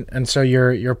 Right. And so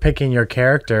you're picking your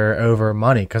character over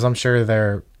money, because I'm sure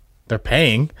they're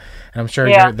paying, and I'm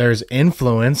sure there's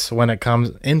influence when it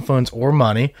comes, influence or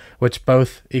money, which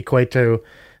both equate to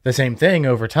the same thing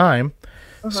over time.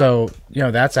 So,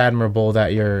 that's admirable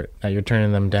that you're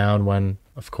turning them down, when,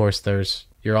 of course,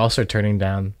 you're also turning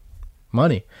down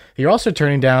money. You're also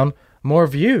turning down more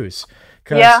views,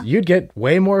 because you'd get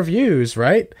way more views,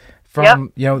 right?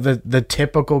 From, the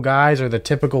typical guys or the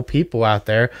typical people out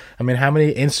there. I mean, how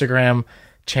many Instagram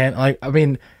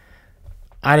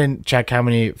I didn't check how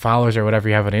many followers or whatever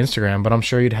you have on Instagram, but I'm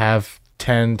sure you'd have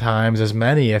 10 times as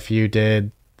many if you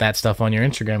did that stuff on your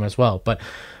Instagram as well. But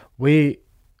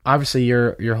obviously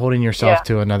you're holding yourself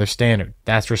to another standard.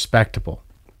 That's respectable.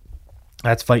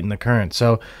 That's fighting the current.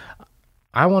 So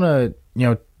I want to,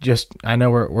 I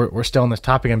know we're still on this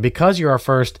topic, and because you're our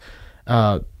first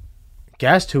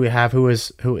guest who we have who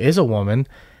is a woman,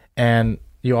 and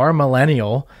you are a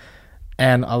millennial,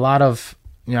 and a lot of,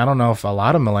 I don't know if a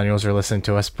lot of millennials are listening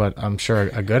to us, but I'm sure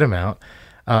a good amount,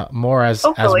 more as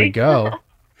we go.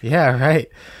 Yeah, right.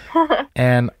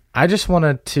 And I just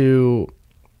wanted to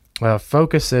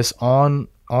focus this on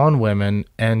women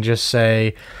and just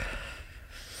say,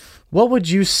 what would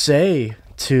you say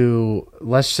to,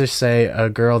 let's just say, a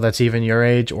girl that's even your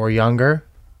age or younger?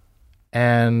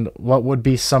 And what would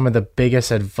be some of the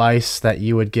biggest advice that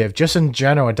you would give, just in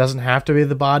general? It doesn't have to be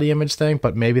the body image thing,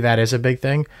 but maybe that is a big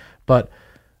thing. But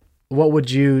what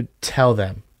would you tell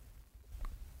them?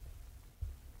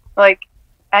 Like,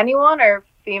 anyone, or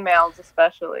females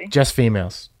especially? Just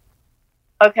females.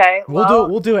 Okay.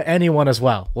 We'll do it anyone as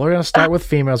well. We're gonna start with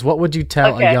females. What would you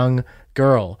tell a Okay. young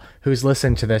girl who's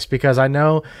listening to this? Because I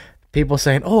know people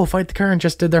saying, "Oh, Fight the Current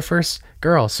just did their first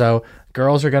girl," so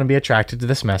girls are gonna be attracted to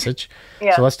this message.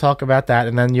 Yeah. So let's talk about that,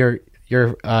 and then your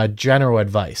general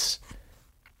advice.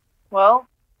 Well,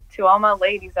 to all my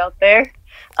ladies out there,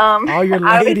 All your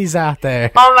ladies out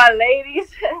there, all my ladies,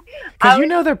 because you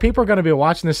know that people are gonna be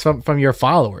watching this from your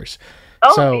followers.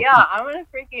 Oh So- yeah, I'm gonna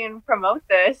freaking promote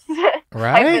this.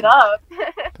 Right? Hype it up.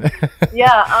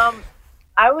 Yeah,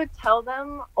 I would tell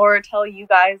them or tell you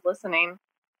guys listening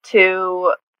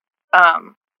to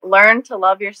learn to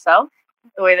love yourself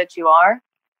the way that you are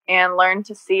and learn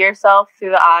to see yourself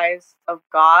through the eyes of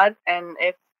God. And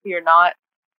if they're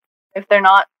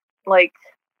not like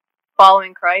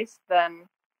following Christ, then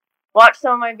watch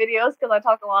some of my videos because I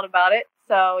talk a lot about it.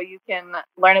 So you can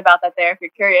learn about that there if you're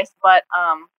curious. But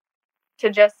to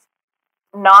just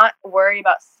not worry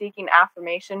about seeking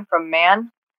affirmation from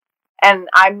man. And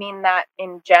I mean that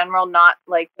in general, not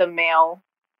like the male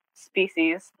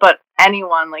species, but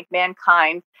anyone, like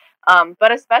mankind.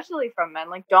 But especially from men.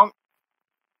 Like don't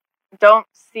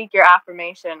seek your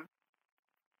affirmation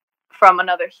from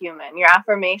another human. Your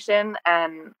affirmation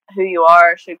and who you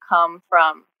are should come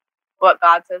from what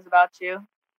God says about you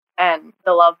and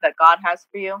the love that God has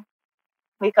for you.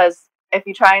 Because if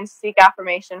you try and seek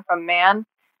affirmation from man,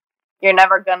 you're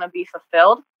never going to be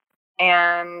fulfilled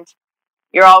and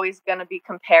you're always going to be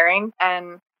comparing.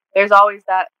 And there's always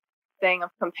that thing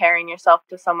of comparing yourself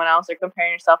to someone else or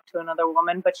comparing yourself to another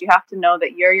woman. But you have to know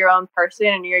that you're your own person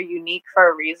and you're unique for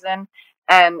a reason.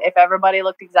 And if everybody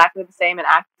looked exactly the same and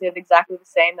acted exactly the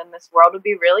same, then this world would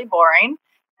be really boring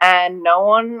and no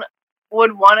one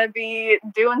would want to be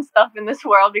doing stuff in this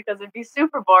world because it'd be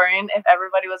super boring if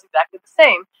everybody was exactly the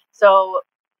same. So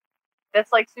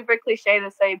that's like super cliche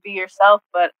to say be yourself,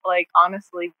 but like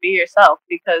honestly be yourself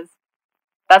because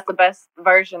that's the best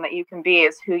version that you can be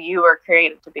is who you were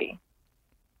created to be.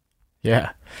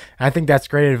 Yeah, I think that's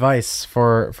great advice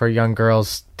for young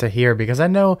girls to hear because I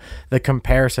know the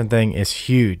comparison thing is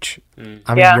huge. I mean,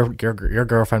 Yeah. your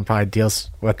girlfriend probably deals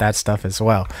with that stuff as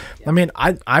well. I mean,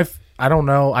 I don't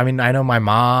know. I mean, I know my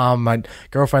mom, my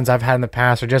girlfriends I've had in the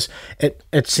past are just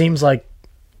it seems like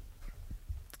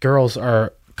girls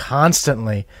are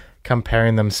constantly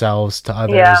comparing themselves to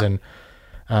others Yeah.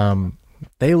 and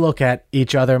they look at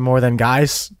each other more than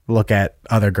guys look at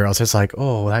other girls. It's like,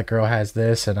 oh, that girl has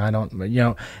this, and I don't.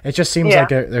 It just seems Yeah. like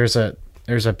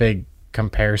there's a big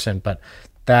comparison. But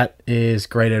that is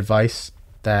great advice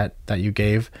that you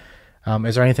gave.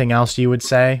 Is there anything else you would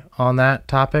say on that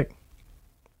topic?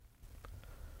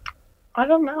 I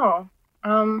don't know.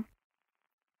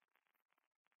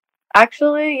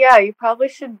 Actually, yeah, you probably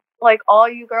should, like, all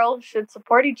you girls should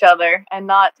support each other and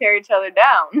not tear each other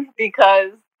down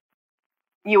because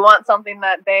you want something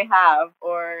that they have,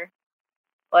 or,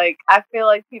 like, I feel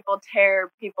like people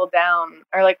tear people down,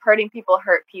 or, like, hurting people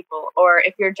hurt people, or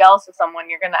if you're jealous of someone,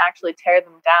 you're going to actually tear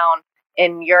them down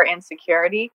in your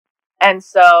insecurity. And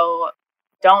so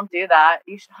don't do that.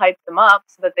 You should hype them up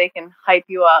so that they can hype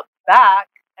you up back,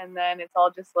 and then it's all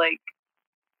just, like,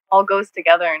 all goes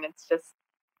together, and it's just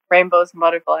rainbows and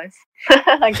butterflies,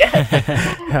 I guess.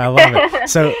 I love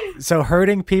it. So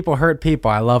hurting people hurt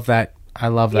people. I love that.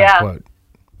 Yeah. Quote.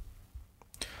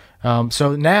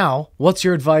 So now, what's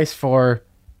your advice for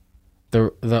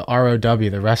the ROW,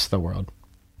 the rest of the world?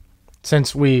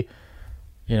 Since we,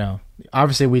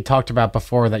 obviously we talked about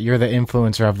before that you're the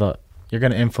influencer you're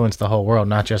going to influence the whole world,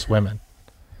 not just women.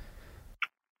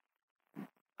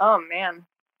 Oh, man.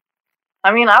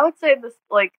 I mean, I would say this,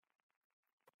 like,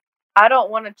 I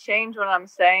don't want to change what I'm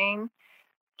saying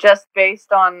just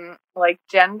based on, like,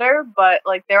 gender, but,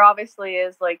 like, there obviously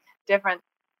is, like, different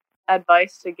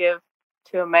advice to give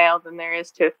to a male than there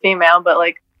is to a female, but,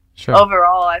 like, Sure.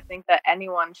 overall, I think that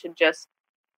anyone should just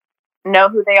know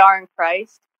who they are in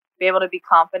Christ, be able to be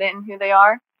confident in who they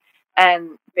are,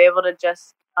 and be able to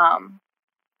just,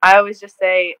 I always just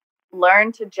say,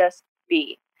 learn to just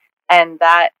be. And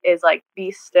that is like,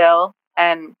 be still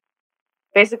and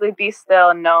basically be still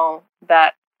and know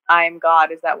that I am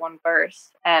God is that one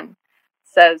verse and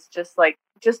says just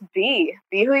be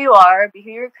who you are, be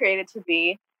who you're created to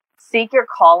be, seek your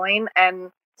calling.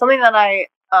 And something that I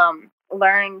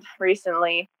learned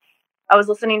recently, I was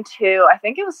listening to, I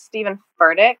think it was Stephen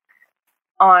Furtick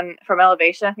from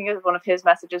Elevation. I think it was one of his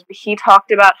messages, but he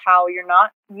talked about how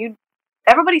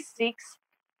everybody seeks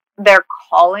their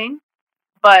calling,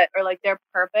 or like their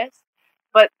purpose,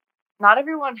 but not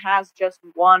everyone has just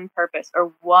one purpose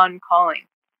or one calling.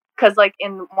 Because like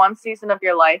in one season of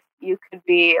your life, you could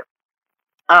be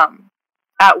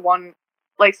at one,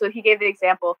 like, so he gave the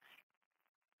example,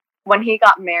 when he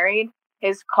got married,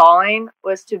 his calling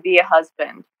was to be a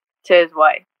husband to his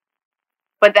wife.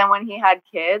 But then when he had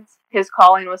kids, his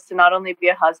calling was to not only be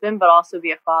a husband, but also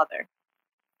be a father.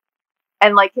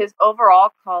 And like his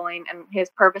overall calling and his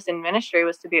purpose in ministry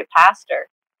was to be a pastor.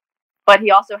 But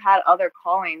he also had other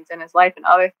callings in his life and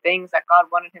other things that God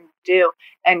wanted him to do.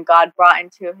 And God brought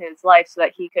into his life so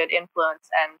that he could influence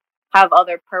and have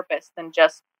other purpose than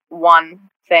just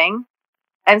one thing.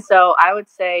 And so I would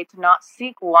say to not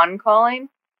seek one calling,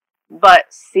 but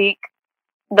seek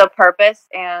the purpose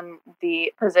and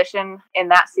the position in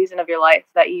that season of your life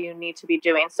that you need to be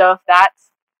doing. So if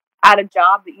that's at a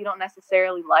job that you don't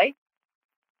necessarily like,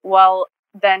 well,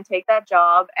 then take that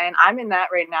job. And I'm in that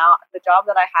right now. The job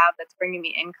that I have that's bringing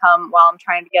me income while I'm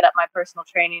trying to get up my personal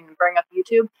training and bring up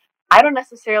YouTube, I don't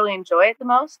necessarily enjoy it the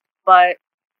most, but,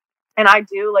 and I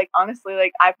do, like, honestly,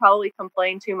 like, I probably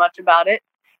complain too much about it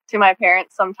to my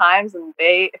parents sometimes, and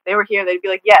if they were here, they'd be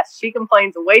like, yes, she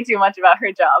complains way too much about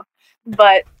her job.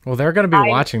 But well, they're going to be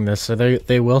watching this, so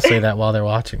they will say that while they're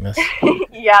watching this.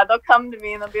 Yeah, they'll come to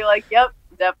me and they'll be like, yep,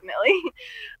 definitely.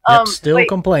 Yep, still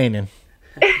complaining.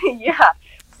 Yeah.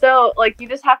 So, like, you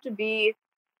just have to be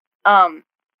in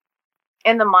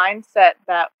the mindset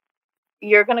that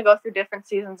you're going to go through different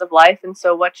seasons of life. And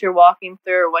so what you're walking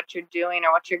through or what you're doing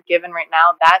or what you're given right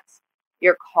now, that's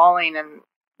your calling. And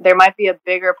there might be a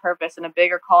bigger purpose and a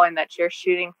bigger calling that you're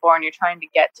shooting for and you're trying to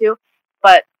get to.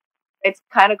 But it's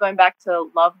kind of going back to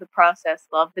love the process,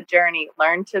 love the journey,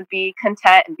 learn to be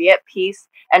content and be at peace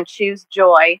and choose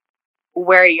joy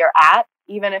where you're at,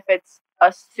 even if it's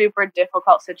a super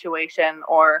difficult situation,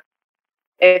 or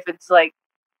if it's like,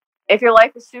 if your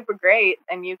life is super great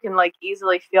and you can like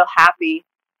easily feel happy,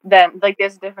 then like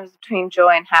there's a difference between joy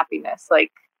and happiness.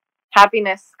 Like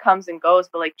happiness comes and goes,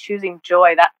 but like choosing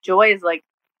joy, that joy is like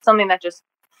something that just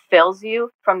fills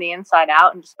you from the inside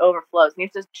out and just overflows. And you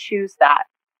have to choose that.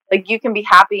 Like you can be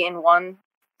happy in one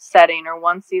setting or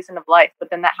one season of life, but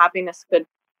then that happiness could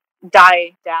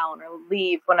die down or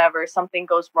leave whenever something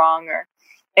goes wrong or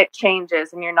it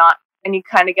changes and you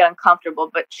kind of get uncomfortable.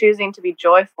 But choosing to be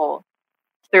joyful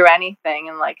through anything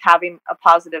and like having a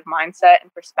positive mindset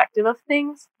and perspective of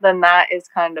things, then that is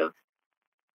kind of,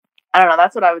 I don't know,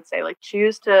 that's what I would say. Like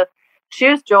choose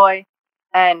joy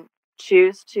and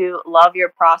choose to love your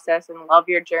process and love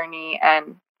your journey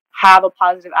and have a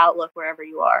positive outlook wherever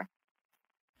you are.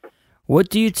 What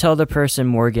do you tell the person,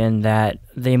 Morgan, that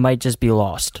they might just be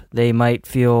lost? They might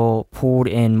feel pulled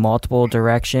in multiple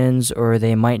directions, or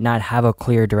they might not have a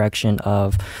clear direction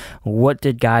of what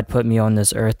did God put me on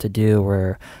this earth to do,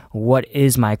 or what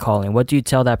is my calling? What do you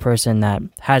tell that person that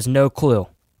has no clue?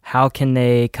 How can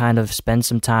they kind of spend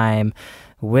some time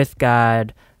with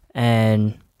God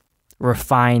and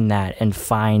refine that and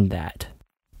find that?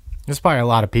 There's probably a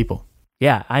lot of people.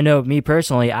 Yeah, I know me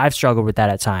personally, I've struggled with that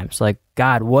at times. Like,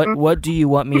 God, what do you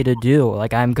want me to do?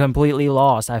 Like, I'm completely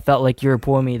lost. I felt like you were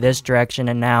pulling me this direction,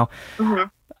 and now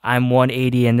I'm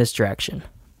 180 in this direction.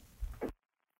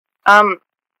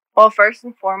 Well, first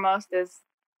and foremost is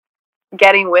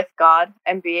getting with God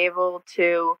and be able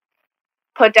to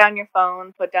put down your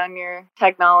phone, put down your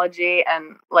technology,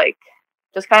 and, like,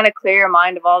 just kind of clear your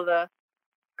mind of all the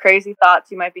crazy thoughts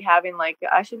you might be having, like,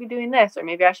 I should be doing this, or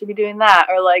maybe I should be doing that,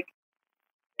 or, like,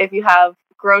 if you have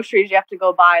groceries you have to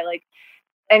go buy, like,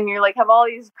 and you're like have all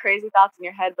these crazy thoughts in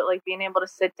your head, but like being able to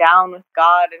sit down with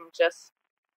God and just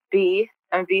be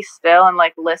still and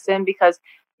like listen, because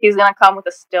he's going to come with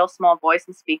a still small voice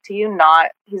and speak to you.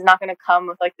 He's not going to come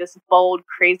with like this bold,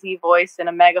 crazy voice and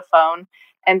a megaphone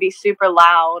and be super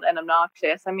loud and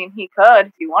obnoxious. I mean, he could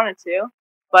if he wanted to,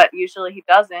 but usually he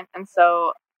doesn't. And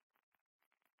so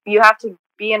you have to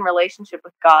be in relationship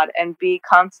with God and be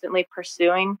constantly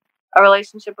pursuing a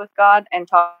relationship with God and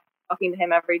talking to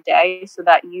him every day so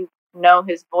that you know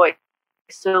his voice.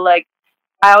 So like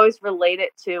I always relate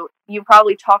it to, you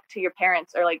probably talk to your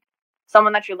parents or like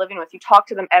someone that you're living with, you talk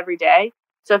to them every day.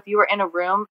 So if you were in a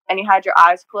room and you had your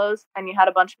eyes closed and you had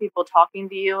a bunch of people talking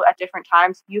to you at different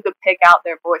times, you could pick out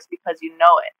their voice because you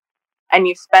know it. And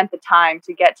you spent the time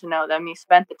to get to know them. You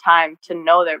spent the time to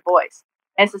know their voice.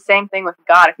 And it's the same thing with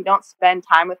God. If you don't spend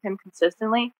time with him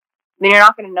consistently, then you're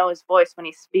not going to know his voice when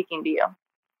he's speaking to you.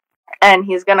 And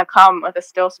he's going to come with a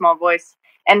still small voice.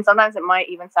 And sometimes it might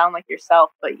even sound like yourself,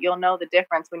 but you'll know the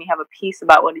difference when you have a peace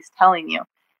about what he's telling you.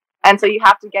 And so you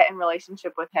have to get in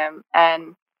relationship with him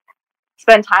and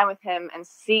spend time with him and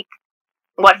seek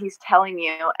what he's telling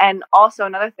you. And also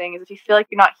another thing is if you feel like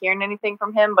you're not hearing anything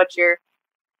from him, but you're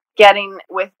getting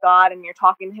with God and you're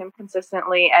talking to him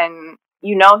consistently and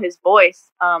you know his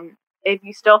voice, if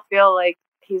you still feel like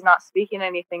he's not speaking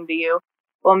anything to you,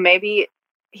 well, maybe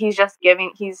he's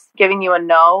giving you a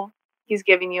no, he's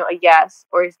giving you a yes,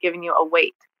 or he's giving you a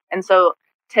wait. And so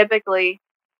typically,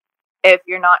 if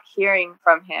you're not hearing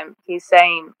from him, he's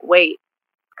saying wait,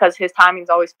 because his timing's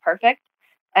always perfect.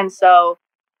 And so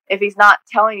if he's not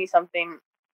telling you something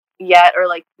yet, or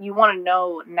like you want to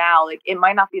know now, like it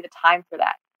might not be the time for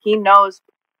that. He knows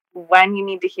when you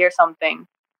need to hear something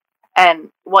and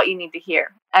what you need to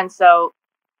hear. And so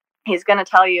he's going to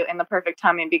tell you in the perfect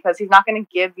timing, because he's not going to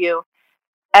give you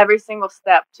every single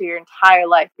step to your entire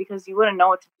life, because you wouldn't know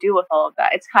what to do with all of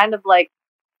that. It's kind of like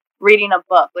reading a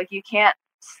book. Like you can't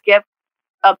skip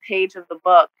a page of the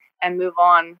book and move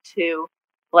on to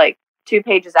like 2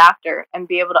 pages after and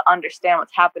be able to understand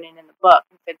what's happening in the book.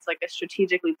 If it's like a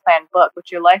strategically planned book,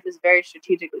 which your life is very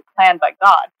strategically planned by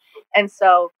God. And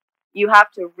so you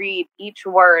have to read each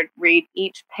word, read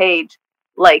each page,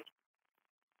 like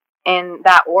in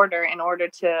that order in order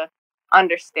to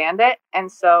understand it.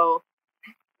 And so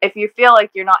if you feel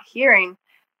like you're not hearing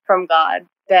from God,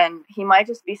 then he might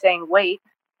just be saying, wait,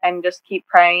 and just keep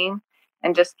praying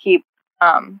and just keep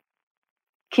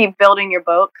building your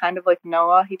boat, kind of like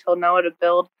Noah. He told Noah to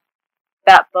build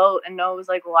that boat, and Noah was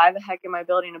like, why the heck am I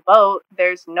building a boat?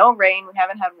 There's no rain. We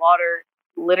haven't had water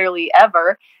literally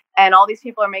ever. And all these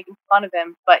people are making fun of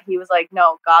him. But he was like,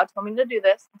 no, God told me to do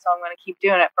this. And so I'm going to keep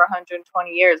doing it for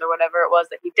 120 years or whatever it was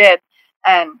that he did.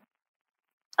 And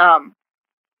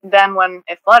then when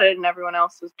it flooded and everyone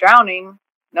else was drowning,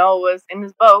 Noah was in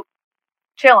his boat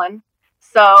chilling.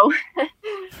 So,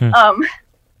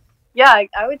 yeah,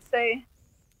 I would say,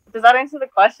 does that answer the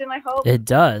question, I hope? It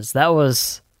does. That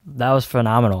was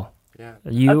phenomenal. Yeah.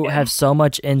 You have so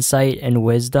much insight and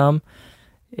wisdom.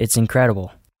 It's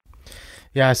incredible.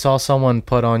 Yeah, I saw someone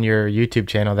put on your YouTube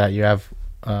channel that you have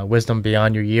wisdom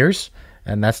beyond your years,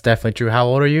 and that's definitely true. How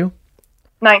old are you?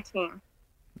 19.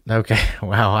 Okay,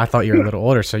 wow, I thought you were a little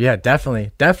older. So yeah,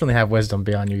 definitely have wisdom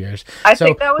beyond your years. I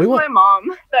think that was my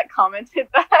mom that commented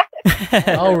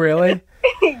that. Oh, really?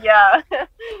 Yeah.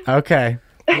 Okay.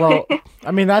 Well,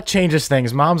 I mean, that changes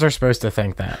things. Moms are supposed to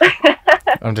think that.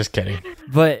 I'm just kidding.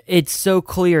 But it's so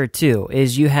clear, too,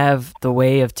 is you have the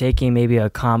way of taking maybe a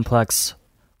complex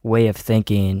way of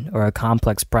thinking or a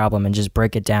complex problem and just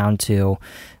break it down to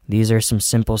these are some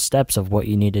simple steps of what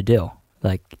you need to do.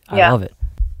 Like, I love it.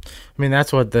 I mean,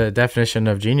 that's what the definition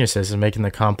of genius is making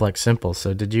the complex simple.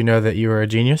 So did you know that you were a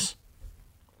genius?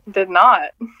 Did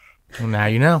not. Well, now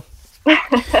you know.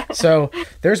 So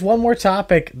there's one more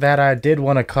topic that I did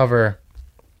want to cover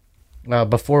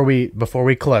before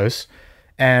we close.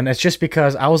 And it's just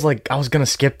because I was going to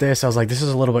skip this. I was like, this is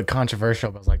a little bit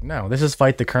controversial. But I was like, no, this is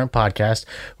Fight the Current podcast.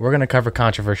 We're going to cover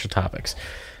controversial topics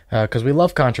because we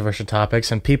love controversial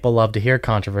topics and people love to hear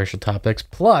controversial topics.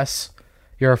 Plus,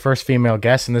 you're our first female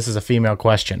guest, and this is a female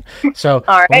question. So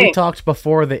All right. When we talked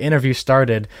before the interview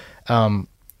started,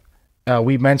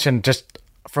 we mentioned just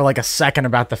for like a second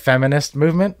about the feminist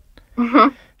movement.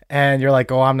 Mm-hmm. And you're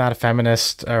like, oh, I'm not a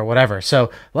feminist or whatever. So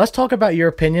let's talk about your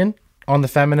opinion on the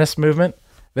feminist movement.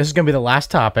 This is going to be the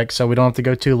last topic, so we don't have to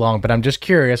go too long. But I'm just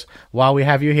curious, while we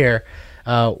have you here,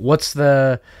 what's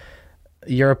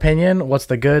your opinion? What's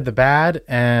the good, the bad,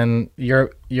 and your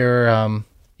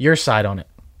side on it?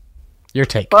 Your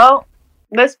take. Well,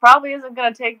 this probably isn't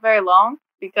going to take very long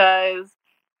because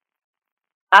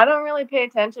I don't really pay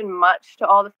attention much to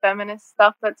all the feminist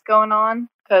stuff that's going on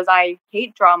because I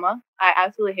hate drama. I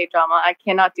absolutely hate drama. I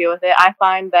cannot deal with it. I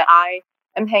find that I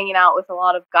am hanging out with a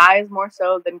lot of guys more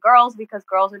so than girls because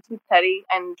girls are too petty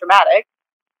and dramatic.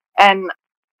 And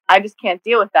I just can't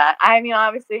deal with that. I mean, I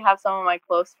obviously have some of my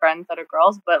close friends that are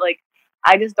girls, but like,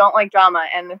 I just don't like drama.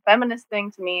 And the feminist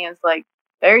thing to me is like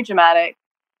very dramatic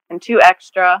and too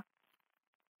extra.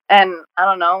 And I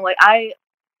don't know, like, I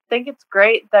think it's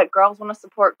great that girls want to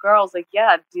support girls. Like,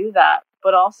 yeah, do that.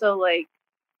 But also, like,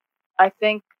 I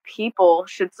think people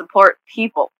should support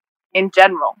people in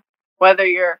general. Whether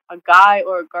you're a guy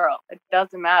or a girl, it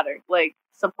doesn't matter. Like,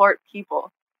 support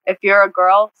people. If you're a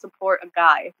girl, support a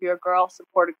guy. If you're a girl,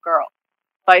 support a girl.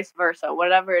 Vice versa,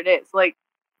 whatever it is. Like,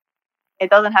 it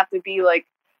doesn't have to be, like,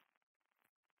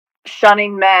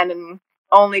 shunning men and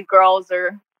only girls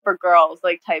are for girls,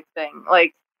 like, type thing.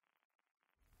 Like,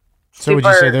 so would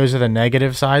you say those are the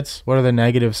negative sides? What are the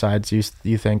negative sides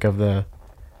you think of the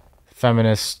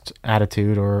feminist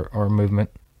attitude or movement?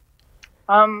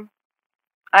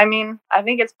 I mean, I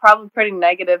think it's probably pretty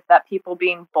negative that people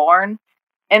being born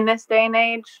in this day and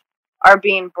age are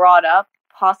being brought up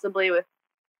possibly with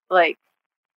like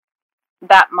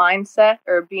that mindset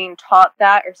or being taught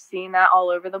that or seeing that all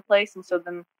over the place. And so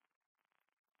then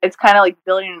it's kind of like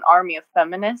building an army of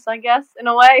feminists, I guess, in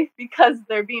a way, because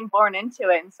they're being born into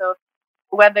it. And so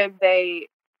whether they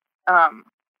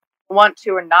want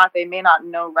to or not, they may not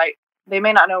know right. They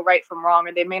may not know right from wrong,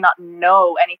 or they may not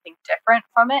know anything different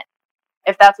from it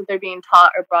if that's what they're being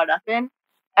taught or brought up in.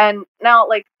 And now,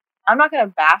 like, I'm not going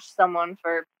to bash someone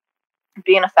for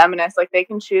being a feminist. Like, they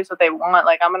can choose what they want.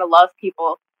 Like, I'm going to love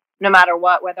people no matter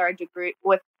what, whether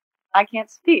I can't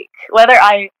speak, whether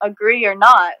I agree or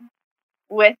not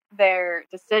with their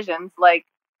decisions. Like,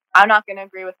 I'm not going to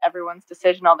agree with everyone's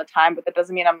decision all the time, but that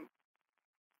doesn't mean I'm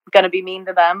going to be mean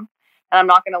to them, and I'm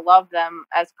not going to love them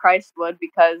as Christ would,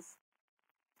 because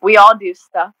we all do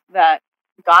stuff that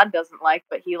God doesn't like,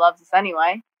 but he loves us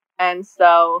anyway. And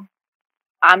so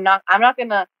I'm not going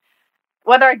to,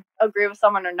 whether I agree with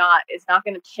someone or not, it's not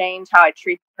going to change how I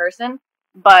treat the person.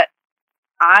 But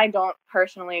I don't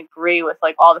personally agree with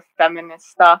like all the feminist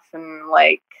stuff, and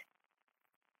like,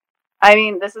 I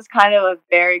mean, this is kind of a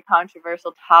very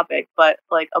controversial topic, but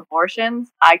like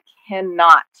abortions, I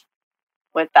cannot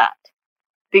with that,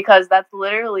 because that's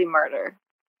literally murder.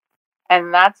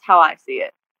 And that's how I see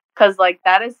it. Because like,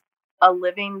 that is a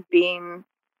living being,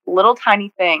 little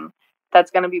tiny thing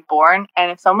that's going to be born.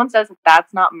 And if someone says that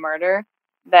that's not murder,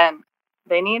 then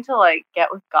they need to like get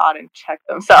with God and check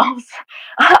themselves.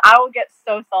 I will get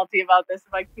so salty about this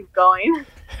if I keep going.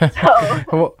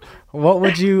 So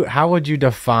how would you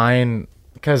define,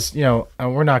 because, you know,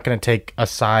 we're not going to take a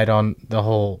side on the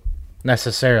whole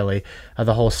necessarily,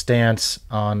 the whole stance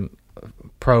on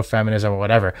pro-feminism or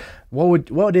whatever.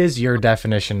 What is your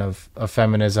definition of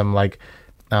feminism? Like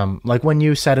when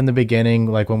you said in the beginning,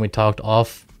 like when we talked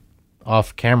off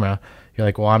camera, you're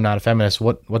like, well, I'm not a feminist.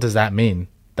 What does that mean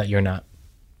that you're not?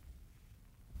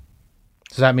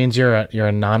 So that means you're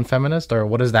a non-feminist, or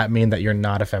what does that mean that you're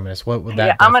not a feminist? What would that?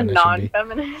 Yeah, I'm a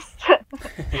non-feminist.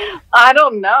 I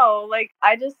don't know. Like,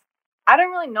 I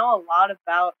don't really know a lot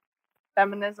about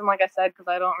feminism, like I said, because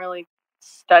I don't really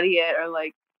study it or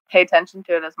like pay attention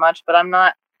to it as much. But I'm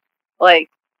not like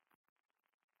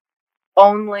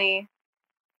only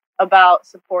about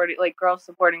supporting, like, girls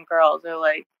supporting girls, or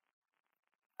like,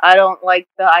 I don't like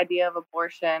the idea of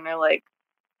abortion, or like,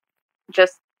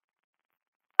 just,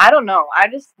 I don't know. I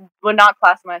just would not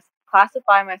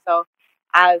classify myself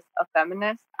as a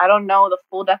feminist. I don't know the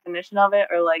full definition of it,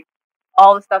 or like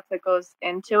all the stuff that goes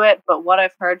into it. But what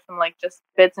I've heard from like just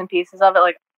bits and pieces of it,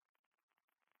 like,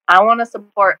 I want to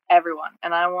support everyone,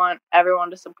 and I want everyone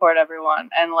to support everyone.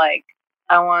 And like,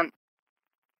 I want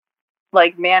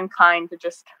like mankind to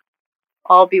just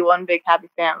all be one big happy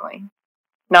family,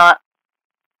 not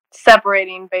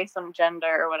separating based on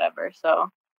gender or whatever. So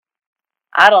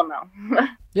I don't know.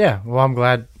 Yeah, well, I'm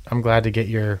glad to get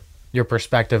your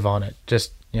perspective on it,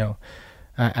 just, you know,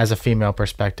 as a female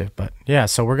perspective. But yeah,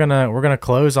 so we're gonna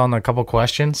close on a couple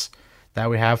questions that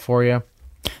we have for you.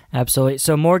 Absolutely.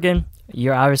 So Morgan,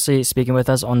 you're obviously speaking with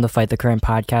us on the Fight the Current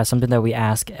podcast. Something that we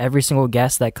ask every single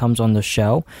guest that comes on the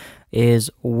show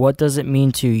is, what does it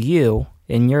mean to you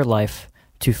in your life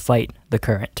to fight the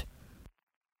current?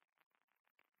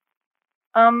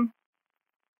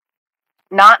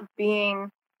 Not being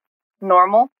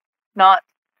normal, not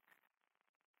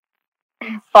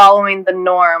following the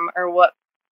norm, or what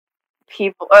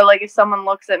people, or like, if someone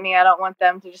looks at me, I don't want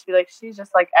them to just be like, she's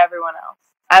just like everyone else.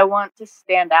 I want to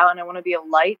stand out, and I want to be a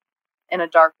light in a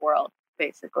dark world,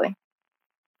 basically.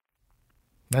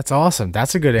 That's awesome.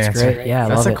 That's a good answer. Great. Yeah,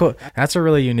 that's a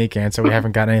really unique answer. We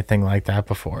haven't got anything like that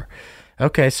before.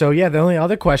 Okay, so yeah, the only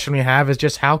other question we have is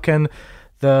just, how can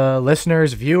the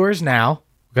listeners, viewers now,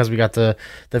 because we got the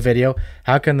video,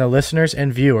 how can the listeners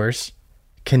and viewers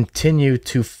continue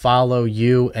to follow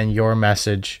you and your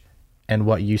message and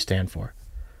what you stand for?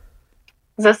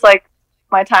 Is this like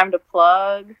my time to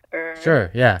plug? Or?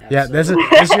 Sure, yeah. Absolutely. Yeah,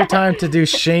 this is your time to do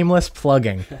shameless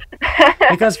plugging.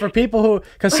 Because for people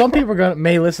because some people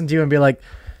may listen to you and be like,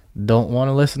 don't want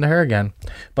to listen to her again.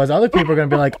 But other people are going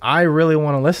to be like, I really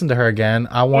want to listen to her again.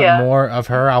 I want more of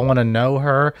her. I want to know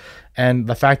her. And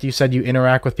the fact you said you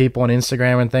interact with people on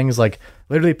Instagram and things, like,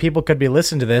 literally people could be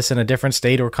listening to this in a different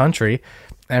state or country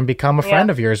and become a friend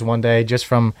of yours one day just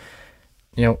from,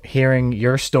 you know, hearing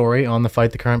your story on the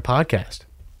Fight the Current podcast.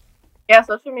 Yeah,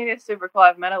 social media is super cool.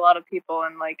 I've met a lot of people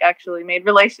and like actually made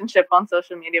relationship on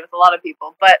social media with a lot of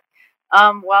people. But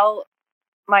well,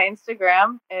 my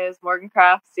Instagram is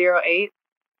MorganCraft08.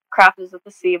 Craft is with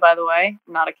a C, by the way,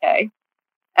 not a K.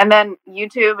 And then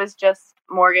YouTube is just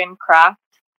Morgan Craft.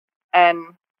 And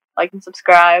like and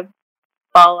subscribe,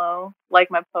 follow, like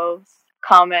my posts,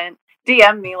 comment,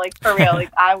 DM me, like, for real.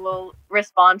 Like, I will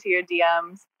respond to your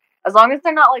DMs, as long as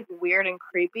they're not like weird and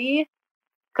creepy,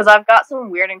 because I've got some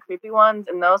weird and creepy ones,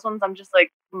 and those ones I'm just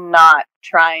like not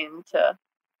trying to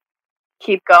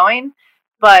keep going.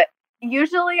 But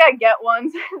usually I get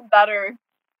ones that are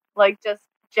like just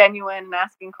genuine and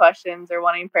asking questions or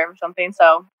wanting prayer for something.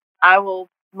 So I will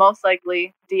most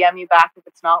likely DM you back if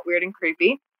it's not weird and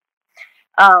creepy.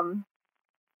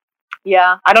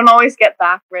 Yeah, I don't always get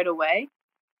back right away,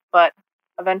 but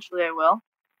eventually I will.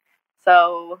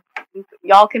 So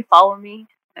y'all can follow me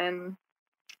and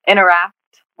interact,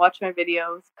 watch my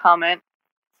videos, comment.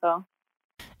 So.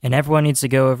 And everyone needs to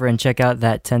go over and check out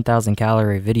that 10,000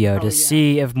 calorie video to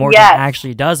see if Morgan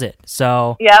actually does it.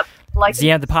 So, yep. Like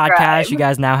the end of the podcast, you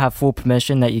guys now have full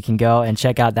permission that you can go and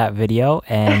check out that video.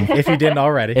 And if you didn't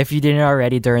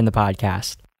already during the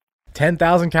podcast.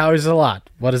 10,000 calories is a lot.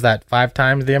 What is that? 5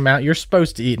 times the amount you're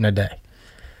supposed to eat in a day?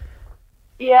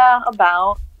 Yeah,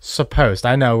 about. Supposed.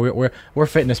 I know we're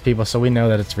fitness people, so we know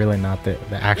that it's really not the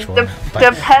actual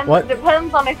amount.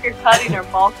 Depends on if you're cutting or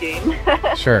bulking.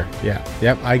 Sure. Yeah.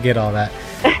 Yep. I get all that.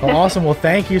 Well, awesome. Well,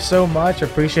 thank you so much.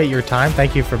 Appreciate your time.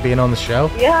 Thank you for being on the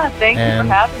show. Yeah. Thank you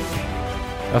for having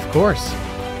me. Of course.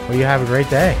 Well, you have a great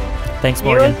day. Thanks,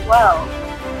 Morgan. You as well.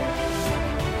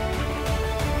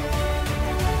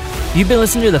 You've been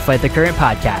listening to the Fight the Current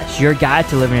podcast, your guide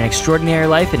to living an extraordinary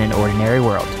life in an ordinary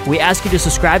world. We ask you to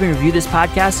subscribe and review this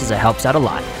podcast as it helps out a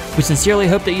lot. We sincerely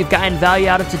hope that you've gotten value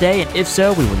out of today, and if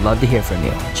so, we would love to hear from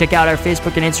you. Check out our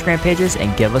Facebook and Instagram pages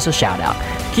and give us a shout out.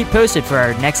 Keep posted for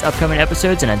our next upcoming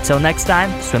episodes, and until next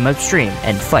time, swim upstream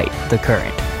and fight the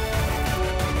current.